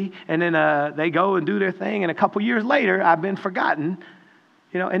forget me. And then they go and do their thing, and a couple years later, I've been forgotten,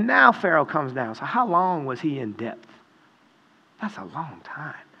 and now Pharaoh comes down. So how long was he in depth? That's a long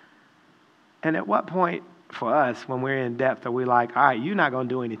time. And at what point for us when we're in depth, are we like, all right, you're not going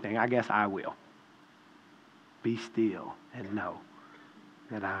to do anything. I guess I will. Be still and know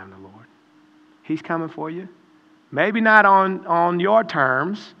that I am the Lord. He's coming for you. Maybe not on your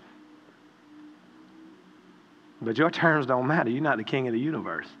terms, but your terms don't matter. You're not the king of the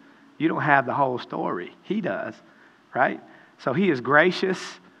universe. You don't have the whole story. He does, right? So he is gracious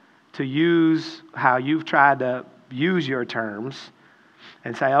to use how you've tried to use your terms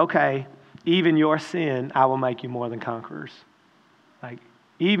and say, okay, even your sin, I will make you more than conquerors. Like,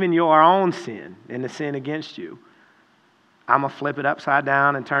 even your own sin and the sin against you, I'm going to flip it upside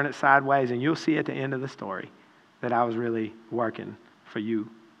down and turn it sideways, and you'll see at the end of the story that I was really working for you,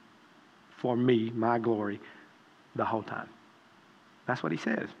 for me, my glory, the whole time. That's what he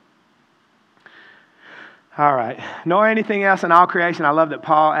says. All right. Nor anything else in all creation. I love that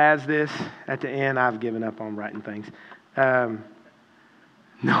Paul adds this at the end. I've given up on writing things.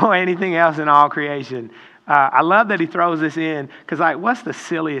 Nor anything else in all creation. I love that he throws this in because, like, what's the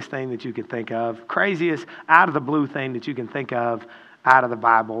silliest thing that you can think of? Craziest, out of the blue thing that you can think of out of the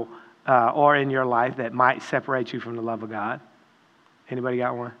Bible or in your life that might separate you from the love of God? Anybody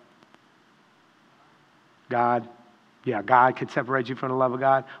got one? God. Yeah, God could separate you from the love of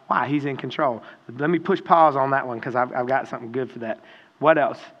God. Why? He's in control. Let me push pause on that one because I've got something good for that. What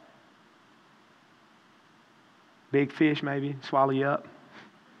else? Big fish maybe swallow you up.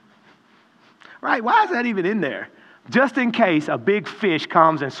 Right? Why is that even in there? Just in case a big fish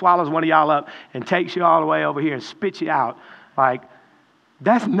comes and swallows one of y'all up and takes you all the way over here and spits you out. Like,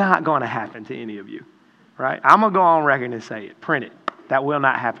 that's not going to happen to any of you. Right? I'm going to go on record and say it. Print it. That will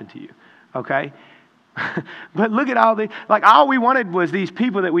not happen to you. Okay? But look at all the, like, all we wanted was these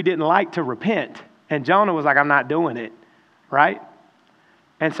people that we didn't like to repent. And Jonah was like, I'm not doing it. Right?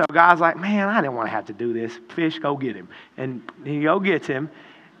 And so God's like, man, I didn't want to have to do this. Fish, go get him. And he go gets him.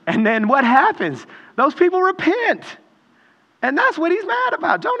 And then what happens? Those people repent. And that's what he's mad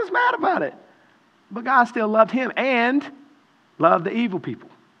about. Jonah's mad about it. But God still loved him and loved the evil people.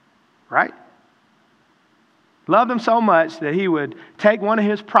 Right? Loved them so much that he would take one of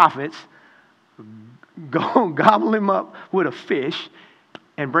his prophets, go gobble him up with a fish,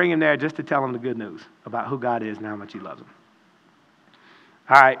 and bring him there just to tell him the good news about who God is and how much he loves him.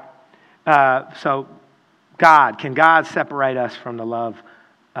 All right. So God, can God separate us from the love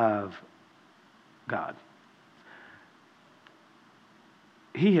of God?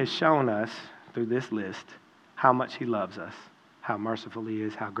 He has shown us through this list how much he loves us, how merciful he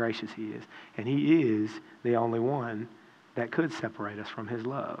is, how gracious he is. And he is the only one that could separate us from his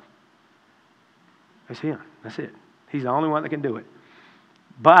love. It's him. That's it. He's the only one that can do it.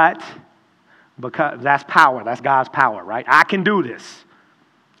 But because that's power, that's God's power, right? I can do this.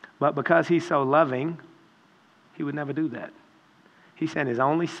 But because he's so loving, he would never do that. He sent his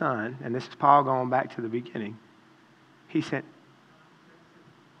only son, and this is Paul going back to the beginning. He sent.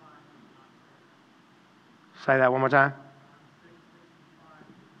 Say that one more time.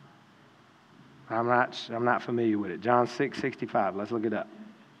 I'm not familiar with it. John 6:65. Let's look it up.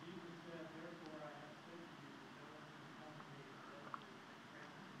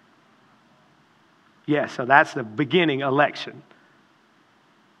 Yes, so that's the beginning election.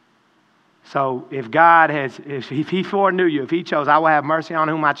 So if God has, if he foreknew you, if he chose, I will have mercy on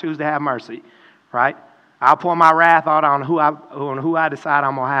whom I choose to have mercy, right? I'll pour my wrath out on who I decide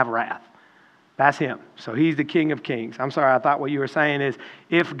I'm going to have wrath. That's him. So he's the King of Kings. I'm sorry, I thought what you were saying is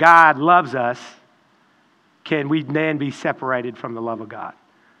if God loves us, can we then be separated from the love of God?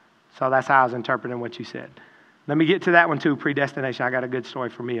 So that's how I was interpreting what you said. Let me get to that one too, predestination. I got a good story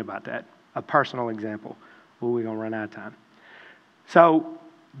for me about that. A personal example. Ooh, we're going to run out of time. So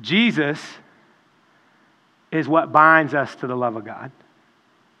Jesus is what binds us to the love of God,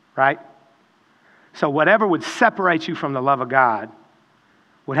 right? So whatever would separate you from the love of God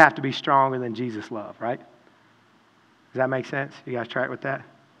would have to be stronger than Jesus' love, right? Does that make sense? You guys track with that?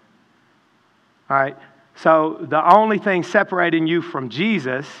 All right. So the only thing separating you from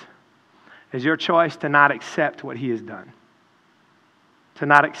Jesus is your choice to not accept what he has done, to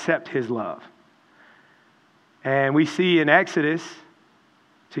not accept his love. And we see in Exodus,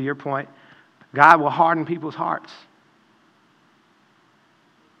 to your point, God will harden people's hearts.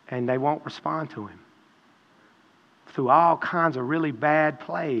 And they won't respond to him. Through all kinds of really bad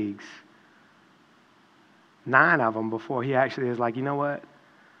plagues. 9 of them before he actually is like, you know what?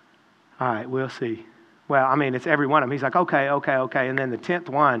 All right, we'll see. Well, I mean, it's every one of them. He's like, okay. And then the 10th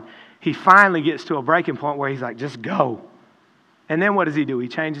one, he finally gets to a breaking point where he's like, just go. And then what does he do? He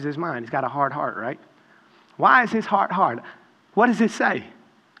changes his mind. He's got a hard heart, right? Why is his heart hard? What does it say?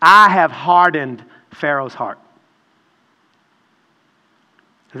 I have hardened Pharaoh's heart.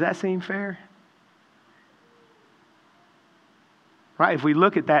 Does that seem fair? Right? If we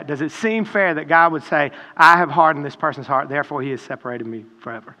look at that, does it seem fair that God would say, I have hardened this person's heart, therefore he has separated me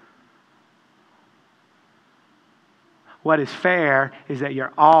forever? What is fair is that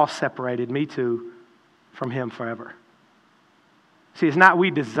you're all separated, me too, from him forever. See, it's not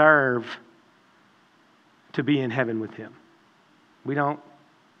we deserve to be in heaven with him. We don't.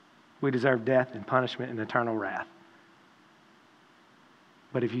 We deserve death and punishment and eternal wrath.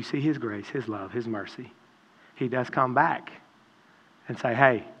 But if you see his grace, his love, his mercy, he does come back and say,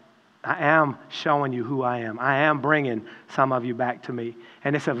 hey, I am showing you who I am. I am bringing some of you back to me.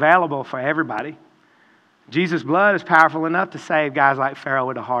 And it's available for everybody. Jesus' blood is powerful enough to save guys like Pharaoh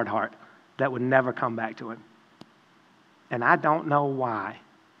with a hard heart that would never come back to him. And I don't know why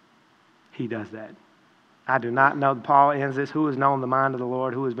he does that. I do not know. Paul ends this, who has known the mind of the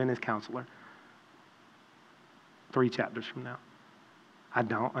Lord, who has been his counselor? 3 chapters from now. I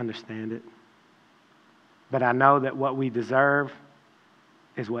don't understand it. But I know that what we deserve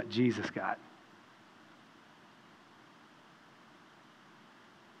is what Jesus got.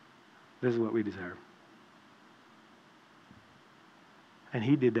 This is what we deserve. And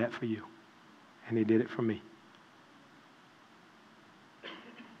he did that for you. And he did it for me.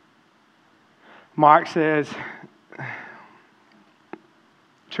 Mark says,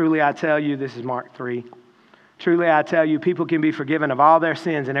 truly I tell you, this is Mark 3, truly I tell you, people can be forgiven of all their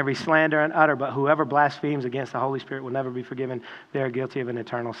sins and every slander and utter, but whoever blasphemes against the Holy Spirit will never be forgiven. They are guilty of an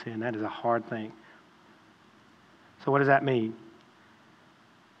eternal sin. That is a hard thing. So what does that mean?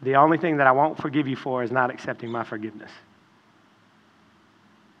 The only thing that I won't forgive you for is not accepting my forgiveness.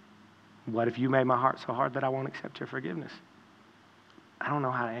 What if you made my heart so hard that I won't accept your forgiveness? I don't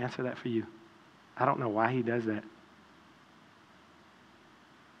know how to answer that for you. I don't know why he does that.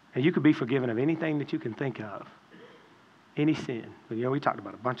 And you could be forgiven of anything that you can think of. Any sin. We talked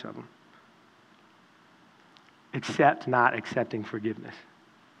about a bunch of them. Except not accepting forgiveness.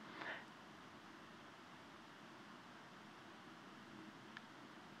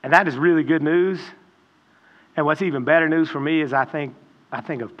 And that is really good news. And what's even better news for me is I think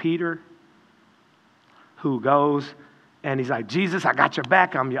of Peter, who goes and he's like, Jesus, I got your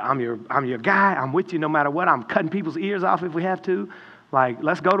back. I'm your guy. I'm with you no matter what. I'm cutting people's ears off if we have to. Like,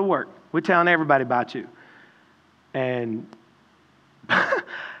 let's go to work. We're telling everybody about you. And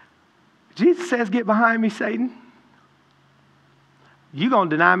Jesus says, get behind me, Satan. You're going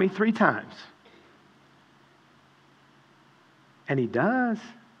to deny me 3 times. And he does.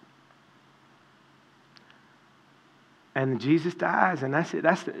 And Jesus dies, and that's it.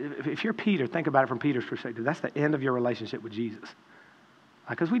 If you're Peter, think about it from Peter's perspective. That's the end of your relationship with Jesus.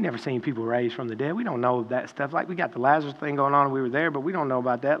 Because we've never seen people raised from the dead. We don't know that stuff. Like, we got the Lazarus thing going on, and we were there, but we don't know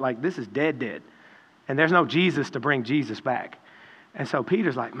about that. Like, this is dead. And there's no Jesus to bring Jesus back. And so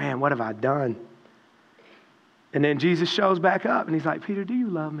Peter's like, man, what have I done? And then Jesus shows back up, and he's like, Peter, do you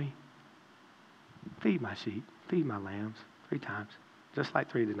love me? Feed my sheep. Feed my lambs 3 times. Just like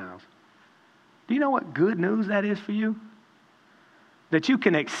 3 denials. Do you know what good news that is for you? That you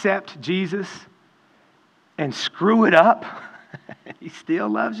can accept Jesus and screw it up. He still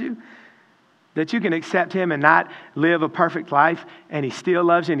loves you. That you can accept him and not live a perfect life, and he still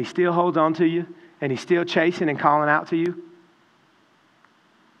loves you, and he still holds on to you, and he's still chasing and calling out to you.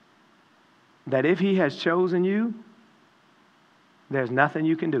 That if he has chosen you, there's nothing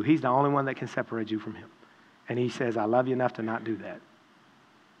you can do. He's the only one that can separate you from him. And he says, I love you enough to not do that.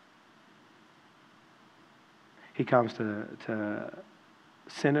 He comes to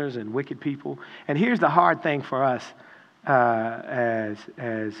sinners and wicked people. And here's the hard thing for us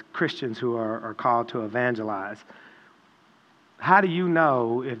as Christians who are called to evangelize. How do you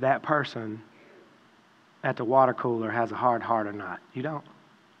know if that person at the water cooler has a hard heart or not? You don't.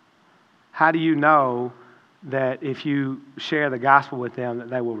 How do you know that if you share the gospel with them that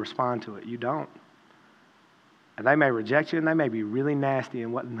they will respond to it? You don't. And they may reject you, and they may be really nasty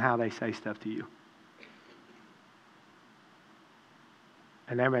in what and how they say stuff to you.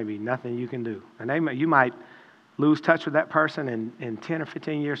 And there may be nothing you can do. And you might lose touch with that person, and in 10 or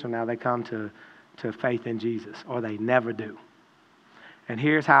 15 years from now, they come to faith in Jesus, or they never do. And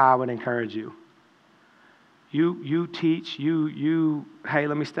here's how I would encourage you. You teach, hey,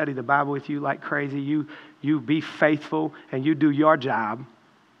 let me study the Bible with you like crazy. You be faithful, and you do your job,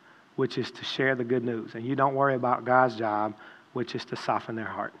 which is to share the good news. And you don't worry about God's job, which is to soften their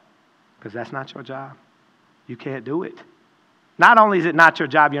heart. Because that's not your job. You can't do it. Not only is it not your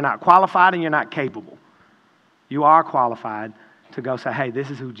job, you're not qualified and you're not capable. You are qualified to go say, hey,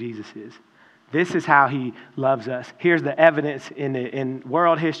 this is who Jesus is. This is how he loves us. Here's the evidence in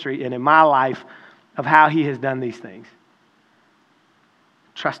world history and in my life of how he has done these things.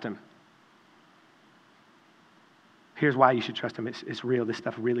 Trust him. Here's why you should trust him. It's real. This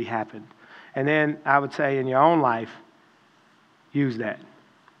stuff really happened. And then I would say in your own life, use that.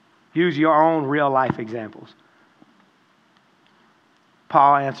 Use your own real life examples.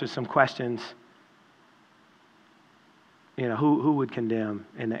 Paul answers some questions. Who would condemn?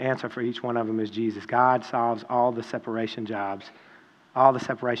 And the answer for each one of them is Jesus. God solves all the separation jobs, all the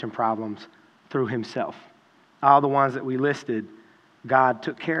separation problems through himself. All the ones that we listed, God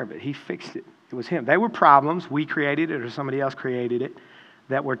took care of it. He fixed it. It was him. They were problems. We created it or somebody else created it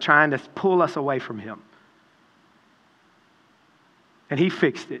that were trying to pull us away from him. And he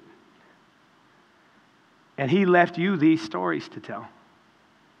fixed it. And he left you these stories to tell.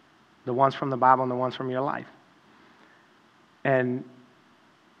 The ones from the Bible and the ones from your life. And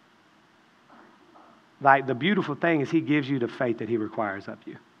like the beautiful thing is he gives you the faith that he requires of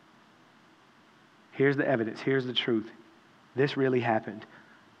you. Here's the evidence. Here's the truth. This really happened.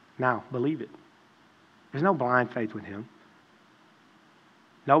 Now, believe it. There's no blind faith with him.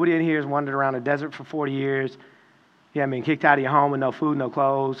 Nobody in here has wandered around the desert for 40 years. You haven't been kicked out of your home with no food, no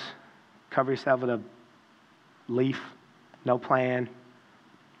clothes. Cover yourself with a leaf. No plan.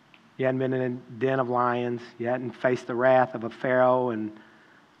 You hadn't been in a den of lions. You hadn't faced the wrath of a pharaoh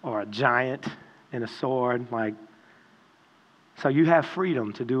or a giant in a sword. So you have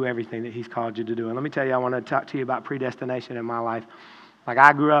freedom to do everything that he's called you to do. And let me tell you, I want to talk to you about predestination in my life.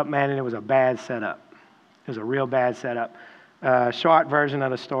 I grew up, man, and it was a bad setup. It was a real bad setup. Short version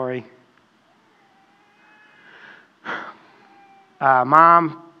of the story.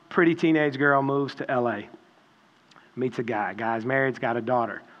 Mom, pretty teenage girl, moves to L.A. Meets a guy. Guy's married, he's got a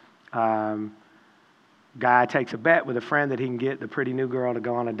daughter. Guy takes a bet with a friend that he can get the pretty new girl to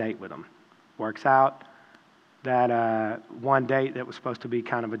go on a date with him. Works out. That one date that was supposed to be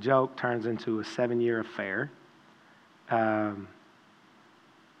kind of a joke turns into a 7-year affair.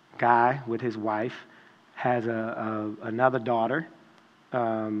 Guy with his wife has another daughter.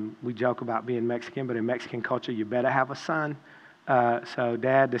 We joke about being Mexican, but in Mexican culture, you better have a son. So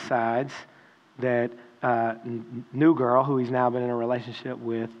dad decides that new girl, who he's now been in a relationship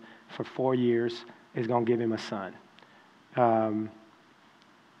with for 4 years, is going to give him a son.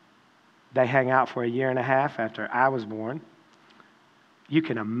 They hang out for 1.5 years after I was born. You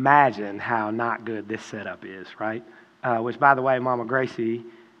can imagine how not good this setup is, right? Which, by the way, Mama Gracie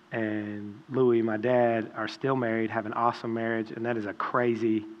and Louie, my dad, are still married, have an awesome marriage, and that is a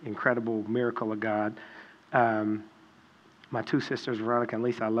crazy, incredible miracle of God. My 2 sisters, Veronica and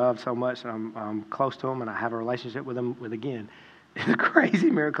Lisa, I love so much, and I'm close to them, and I have a relationship with them, again, it's a crazy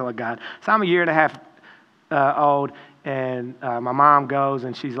miracle of God. So I'm 1.5 years old, and my mom goes,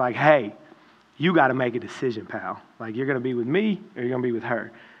 and she's like, hey, you got to make a decision, pal. You're going to be with me, or you're going to be with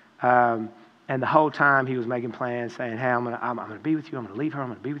her. And the whole time he was making plans, saying, hey, I'm going to be with you, I'm going to leave her, I'm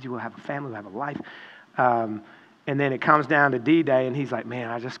going to be with you, we'll have a family, we'll have a life. And then it comes down to D-Day, and he's like, man,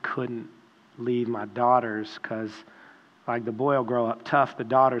 I just couldn't leave my daughters because, the boy will grow up tough. The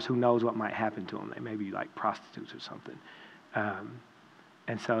daughters, who knows what might happen to them? They may be prostitutes or something.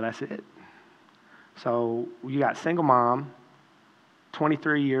 And so that's it. So you got single mom,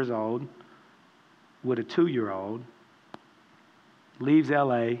 23 years old, with a 2-year-old, leaves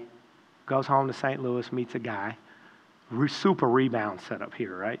L.A., goes home to St. Louis, meets a guy. Super rebound setup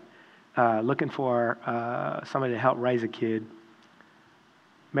here, right? Looking for somebody to help raise a kid.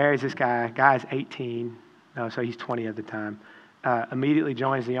 Marries this guy. Guy's 18, so he's 20 at the time. Immediately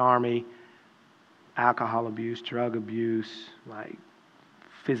joins the Army. Alcohol abuse, drug abuse,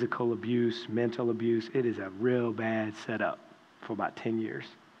 physical abuse, mental abuse. It is a real bad setup for about 10 years.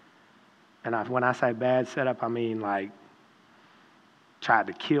 And when I say bad setup, I mean tried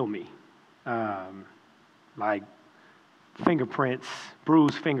to kill me. Fingerprints,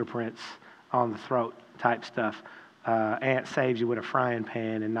 bruised fingerprints on the throat type stuff. Aunt saves you with a frying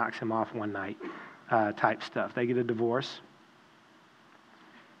pan and knocks him off one night type stuff. They get a divorce.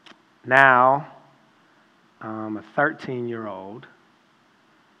 Now, a 13-year-old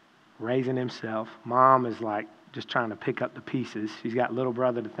raising himself. Mom is just trying to pick up the pieces. She's got little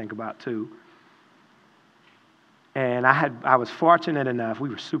brother to think about too. And I was fortunate enough, we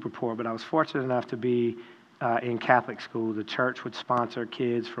were super poor, but I was fortunate enough to be in Catholic school. The church would sponsor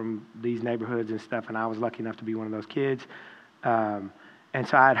kids from these neighborhoods and stuff, and I was lucky enough to be one of those kids. And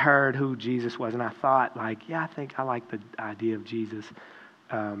so I'd heard who Jesus was, and I thought, I think I like the idea of Jesus.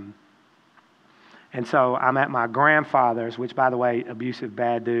 And so I'm at my grandfather's, which, by the way, abusive,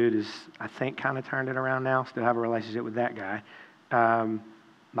 bad dude is, I think, kind of turned it around now. Still have a relationship with that guy,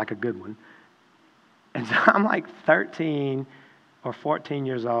 a good one. And so I'm 13 or 14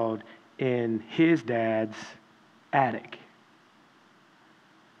 years old in his dad's attic.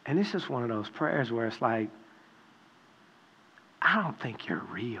 And it's just one of those prayers where it's I don't think you're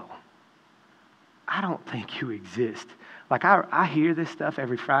real. I don't think you exist. Like, I hear this stuff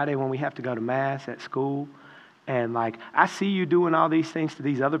every Friday when we have to go to Mass at school. And, like, I see you doing all these things to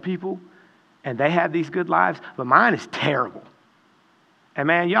these other people, and they have these good lives, but mine is terrible. And,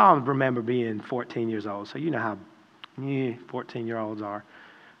 man, y'all remember being 14 years old, so you know how 14-year-olds are.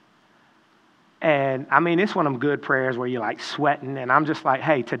 And, I mean, it's one of them good prayers where you're, like, sweating, and I'm just like,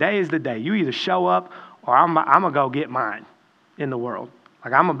 hey, today is the day. You either show up or I'm going to go get mine in the world.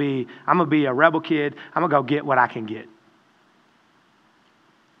 Like, I'm going to be a rebel kid. I'm going to go get what I can get.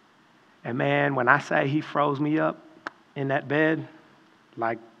 And, man, when I say he froze me up in that bed,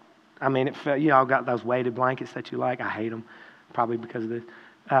 like, I mean, it felt, you know, got those weighted blankets that you like. I hate them, probably because of this.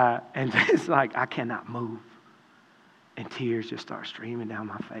 And it's like, I cannot move. And tears just start streaming down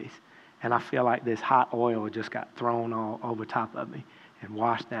my face. And I feel like this hot oil just got thrown all over top of me and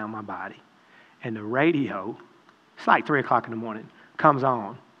washed down my body. And the radio, it's like 3 o'clock in the morning, comes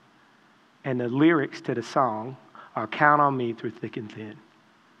on. And the lyrics to the song are "Count on me through thick and thin,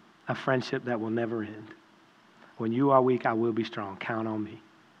 a friendship that will never end. When you are weak, I will be strong. Count on me."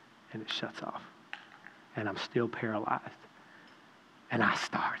 And it shuts off. And I'm still paralyzed. And I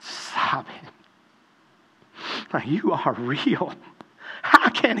start sobbing. Like, you are real.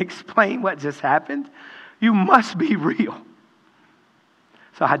 I can't explain what just happened. You must be real.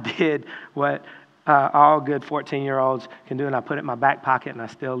 So I did what all good 14-year-olds can do, and I put it in my back pocket, and I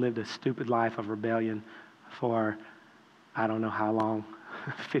still lived a stupid life of rebellion for I don't know how long,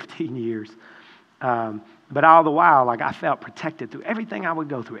 15 years. But all the while, like, I felt protected through everything I would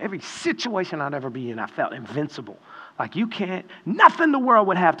go through, every situation I'd ever be in. I felt invincible. Like, nothing the world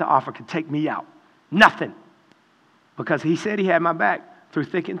would have to offer could take me out. Nothing. Because he said he had my back through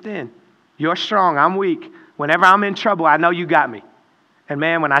thick and thin. You're strong, I'm weak. Whenever I'm in trouble, I know you got me. And,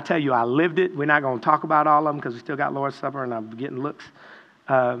 man, when I tell you I lived it, we're not going to talk about all of them because we still got Lord's Supper and I'm getting looks.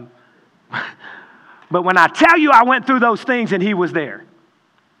 But when I tell you I went through those things and he was there.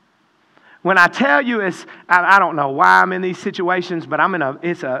 When I tell you I don't know why I'm in these situations, but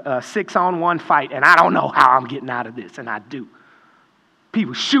it's a 6-on-1 fight, and I don't know how I'm getting out of this, and I do.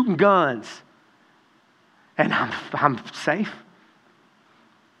 People shooting guns, and I'm safe.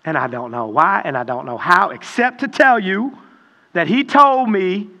 And I don't know why, and I don't know how, except to tell you that he told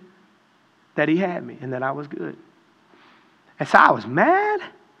me that he had me and that I was good. And so I was mad.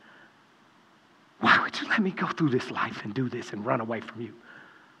 Why would you let me go through this life and do this and run away from you?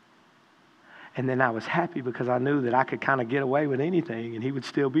 And then I was happy because I knew that I could kind of get away with anything and he would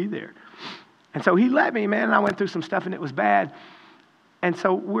still be there. And so he let me, man, and I went through some stuff and it was bad. And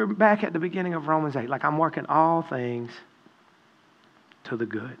so we're back at the beginning of Romans 8. Like, I'm working all things to the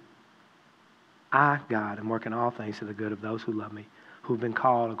good. God, am working all things to the good of those who love me, who've been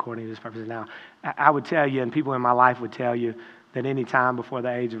called according to his purpose. Now, I would tell you, and people in my life would tell you, that any time before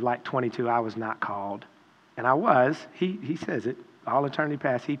the age of like 22, I was not called. And I was. He says it. All eternity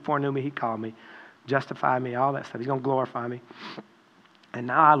past, he foreknew me, he called me, justified me, all that stuff. He's going to glorify me. And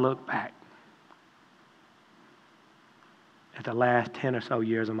now I look back at the last 10 or so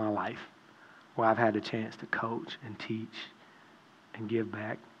years of my life where I've had a chance to coach and teach and give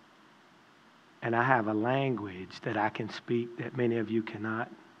back. And I have a language that I can speak that many of you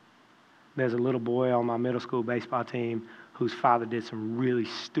cannot. There's a little boy on my middle school baseball team whose father did some really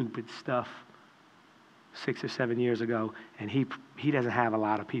stupid stuff 6 or 7 years ago, and he doesn't have a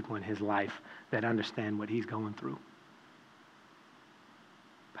lot of people in his life that understand what he's going through.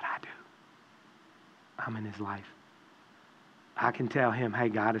 But I do. I'm in his life. I can tell him, hey,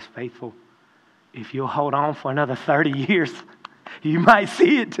 God is faithful. If you'll hold on for another 30 years, you might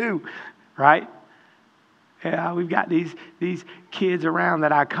see it too, right? Yeah, we've got these kids around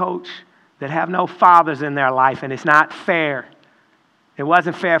that I coach that have no fathers in their life, and it's not fair. It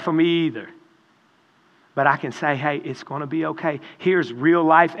wasn't fair for me either. But I can say, hey, it's going to be okay. Here's real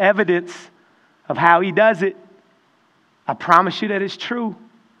life evidence of how he does it. I promise you that it's true.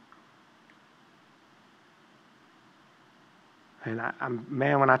 And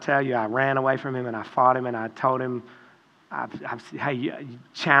man, when I tell you, I ran away from him and I fought him and I told him, I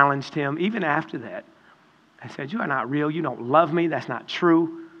challenged him. Even after that, I said, you are not real. You don't love me. That's not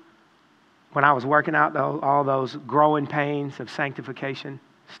true. When I was working out all those growing pains of sanctification,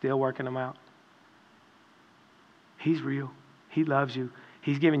 still working them out. He's real. He loves you.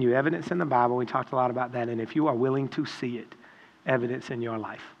 He's given you evidence in the Bible. We talked a lot about that. And if you are willing to see it, evidence in your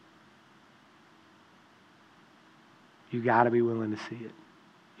life, you got to be willing to see it.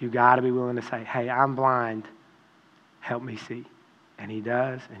 You got to be willing to say, hey, I'm blind. Help me see. And he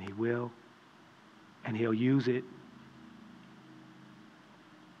does, and he will. And he'll use it.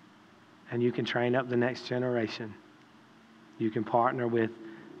 And you can train up the next generation. You can partner with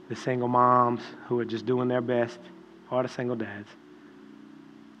the single moms who are just doing their best, or the single dads,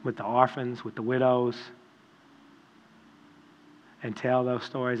 with the orphans, with the widows, and tell those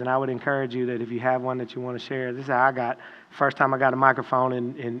stories. And I would encourage you that if you have one that you want to share, this is how I got, first time I got a microphone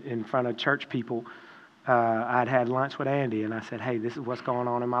in front of church people, I'd had lunch with Andy, and I said, hey, this is what's going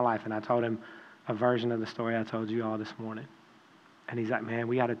on in my life. And I told him a version of the story I told you all this morning. And he's like, man,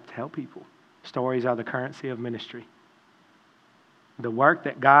 we got to tell people. Stories are the currency of ministry. The work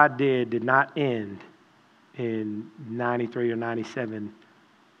that God did not end in 93 or 97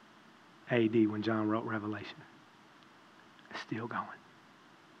 AD when John wrote Revelation. It's still going.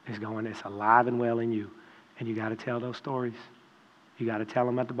 It's going. It's alive and well in you. And you got to tell those stories. You got to tell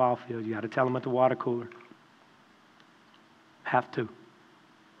them at the ball field. You got to tell them at the water cooler. Have to.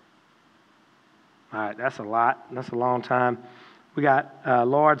 All right, that's a lot. That's a long time. We got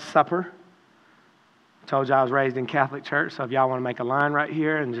Lord's Supper. I told you I was raised in Catholic church, so if y'all want to make a line right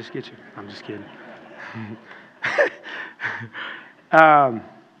here and just get your... I'm just kidding.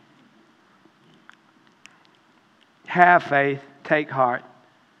 Have faith. Take heart.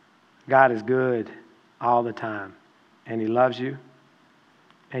 God is good all the time, and He loves you,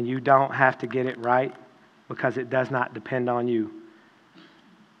 and you don't have to get it right because it does not depend on you.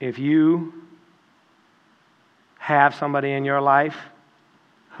 If you have somebody in your life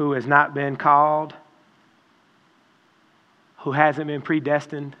who has not been called, who hasn't been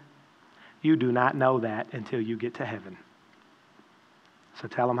predestined, you do not know that until you get to heaven. So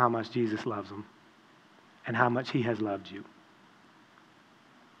tell them how much Jesus loves them and how much He has loved you.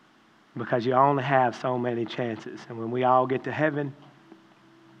 Because you only have so many chances. And when we all get to heaven,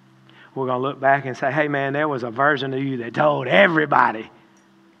 we're going to look back and say, hey man, there was a version of you that told everybody.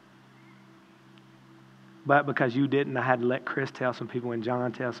 But because you didn't, I had to let Chris tell some people, and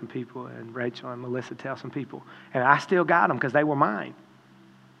John tell some people, and Rachel and Melissa tell some people. And I still got them because they were mine.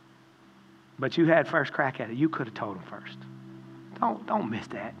 But you had first crack at it. You could have told them first. Don't miss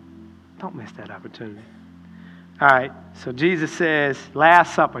that. Don't miss that opportunity. All right, so Jesus says,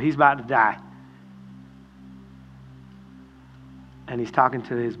 Last Supper, He's about to die. And He's talking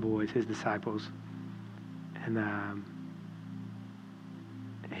to His boys, His disciples. And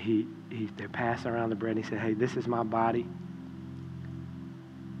they're passing around the bread, and He said, hey, this is my body,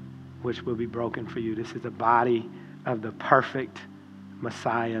 which will be broken for you. This is the body of the perfect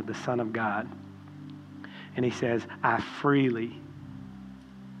Messiah, the Son of God. And He says, I freely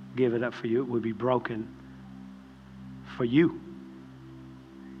give it up for you. It will be broken for you.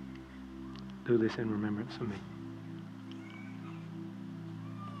 Do this in remembrance of me.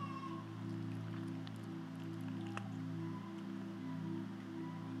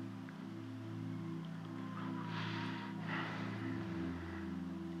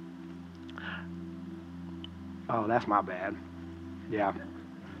 Oh, that's my bad. Yeah.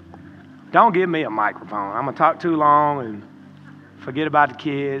 Don't give me a microphone. I'm going to talk too long and forget about the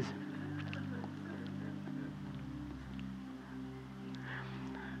kids.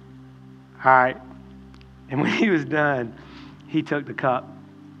 All right. And when He was done, He took the cup.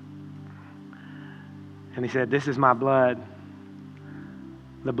 And He said, this is my blood,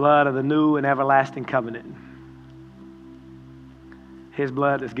 the blood of the new and everlasting covenant. His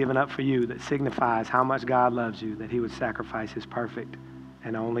blood is given up for you, that signifies how much God loves you, that He would sacrifice His perfect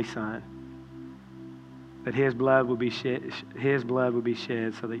and only Son. That His blood would be shed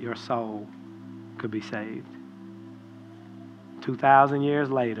so that your soul could be saved. 2,000 years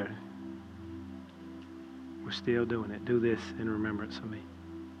later, we're still doing it. Do this in remembrance of me.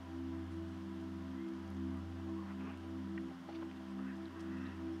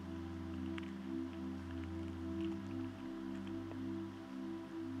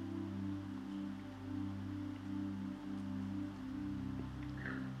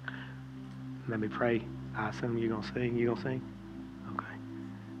 Let me pray. I assume you're going to sing. You going to sing? Okay.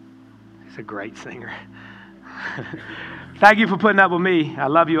 He's a great singer. Thank you for putting up with me. I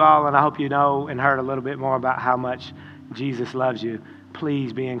love you all, and I hope you know and heard a little bit more about how much Jesus loves you.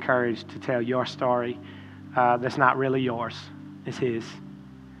 Please be encouraged to tell your story that's not really yours. It's His.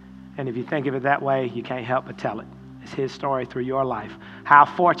 And if you think of it that way, you can't help but tell it. It's His story through your life. How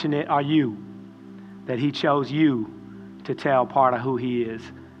fortunate are you that He chose you to tell part of who He is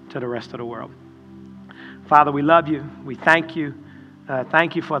to the rest of the world. Father, we love you. We thank you.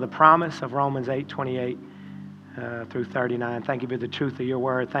 Thank you for the promise of Romans 8:28 through 39. Thank you for the truth of your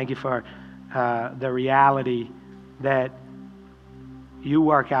word. Thank you for the reality that you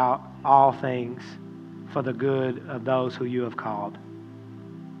work out all things for the good of those who you have called.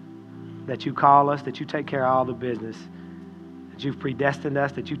 That you call us, that you take care of all the business, that you've predestined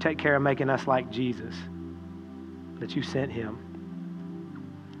us, that you take care of making us like Jesus. that you sent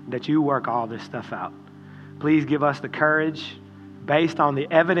him, that you work all this stuff out. Please give us the courage, based on the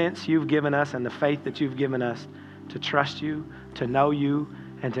evidence you've given us and the faith that you've given us, to trust you, to know you,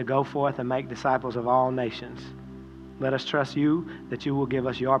 and to go forth and make disciples of all nations. Let us trust you that you will give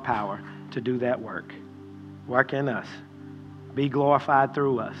us your power to do that work. Work in us. Be glorified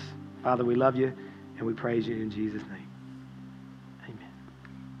through us. Father, we love you and we praise you in Jesus' name.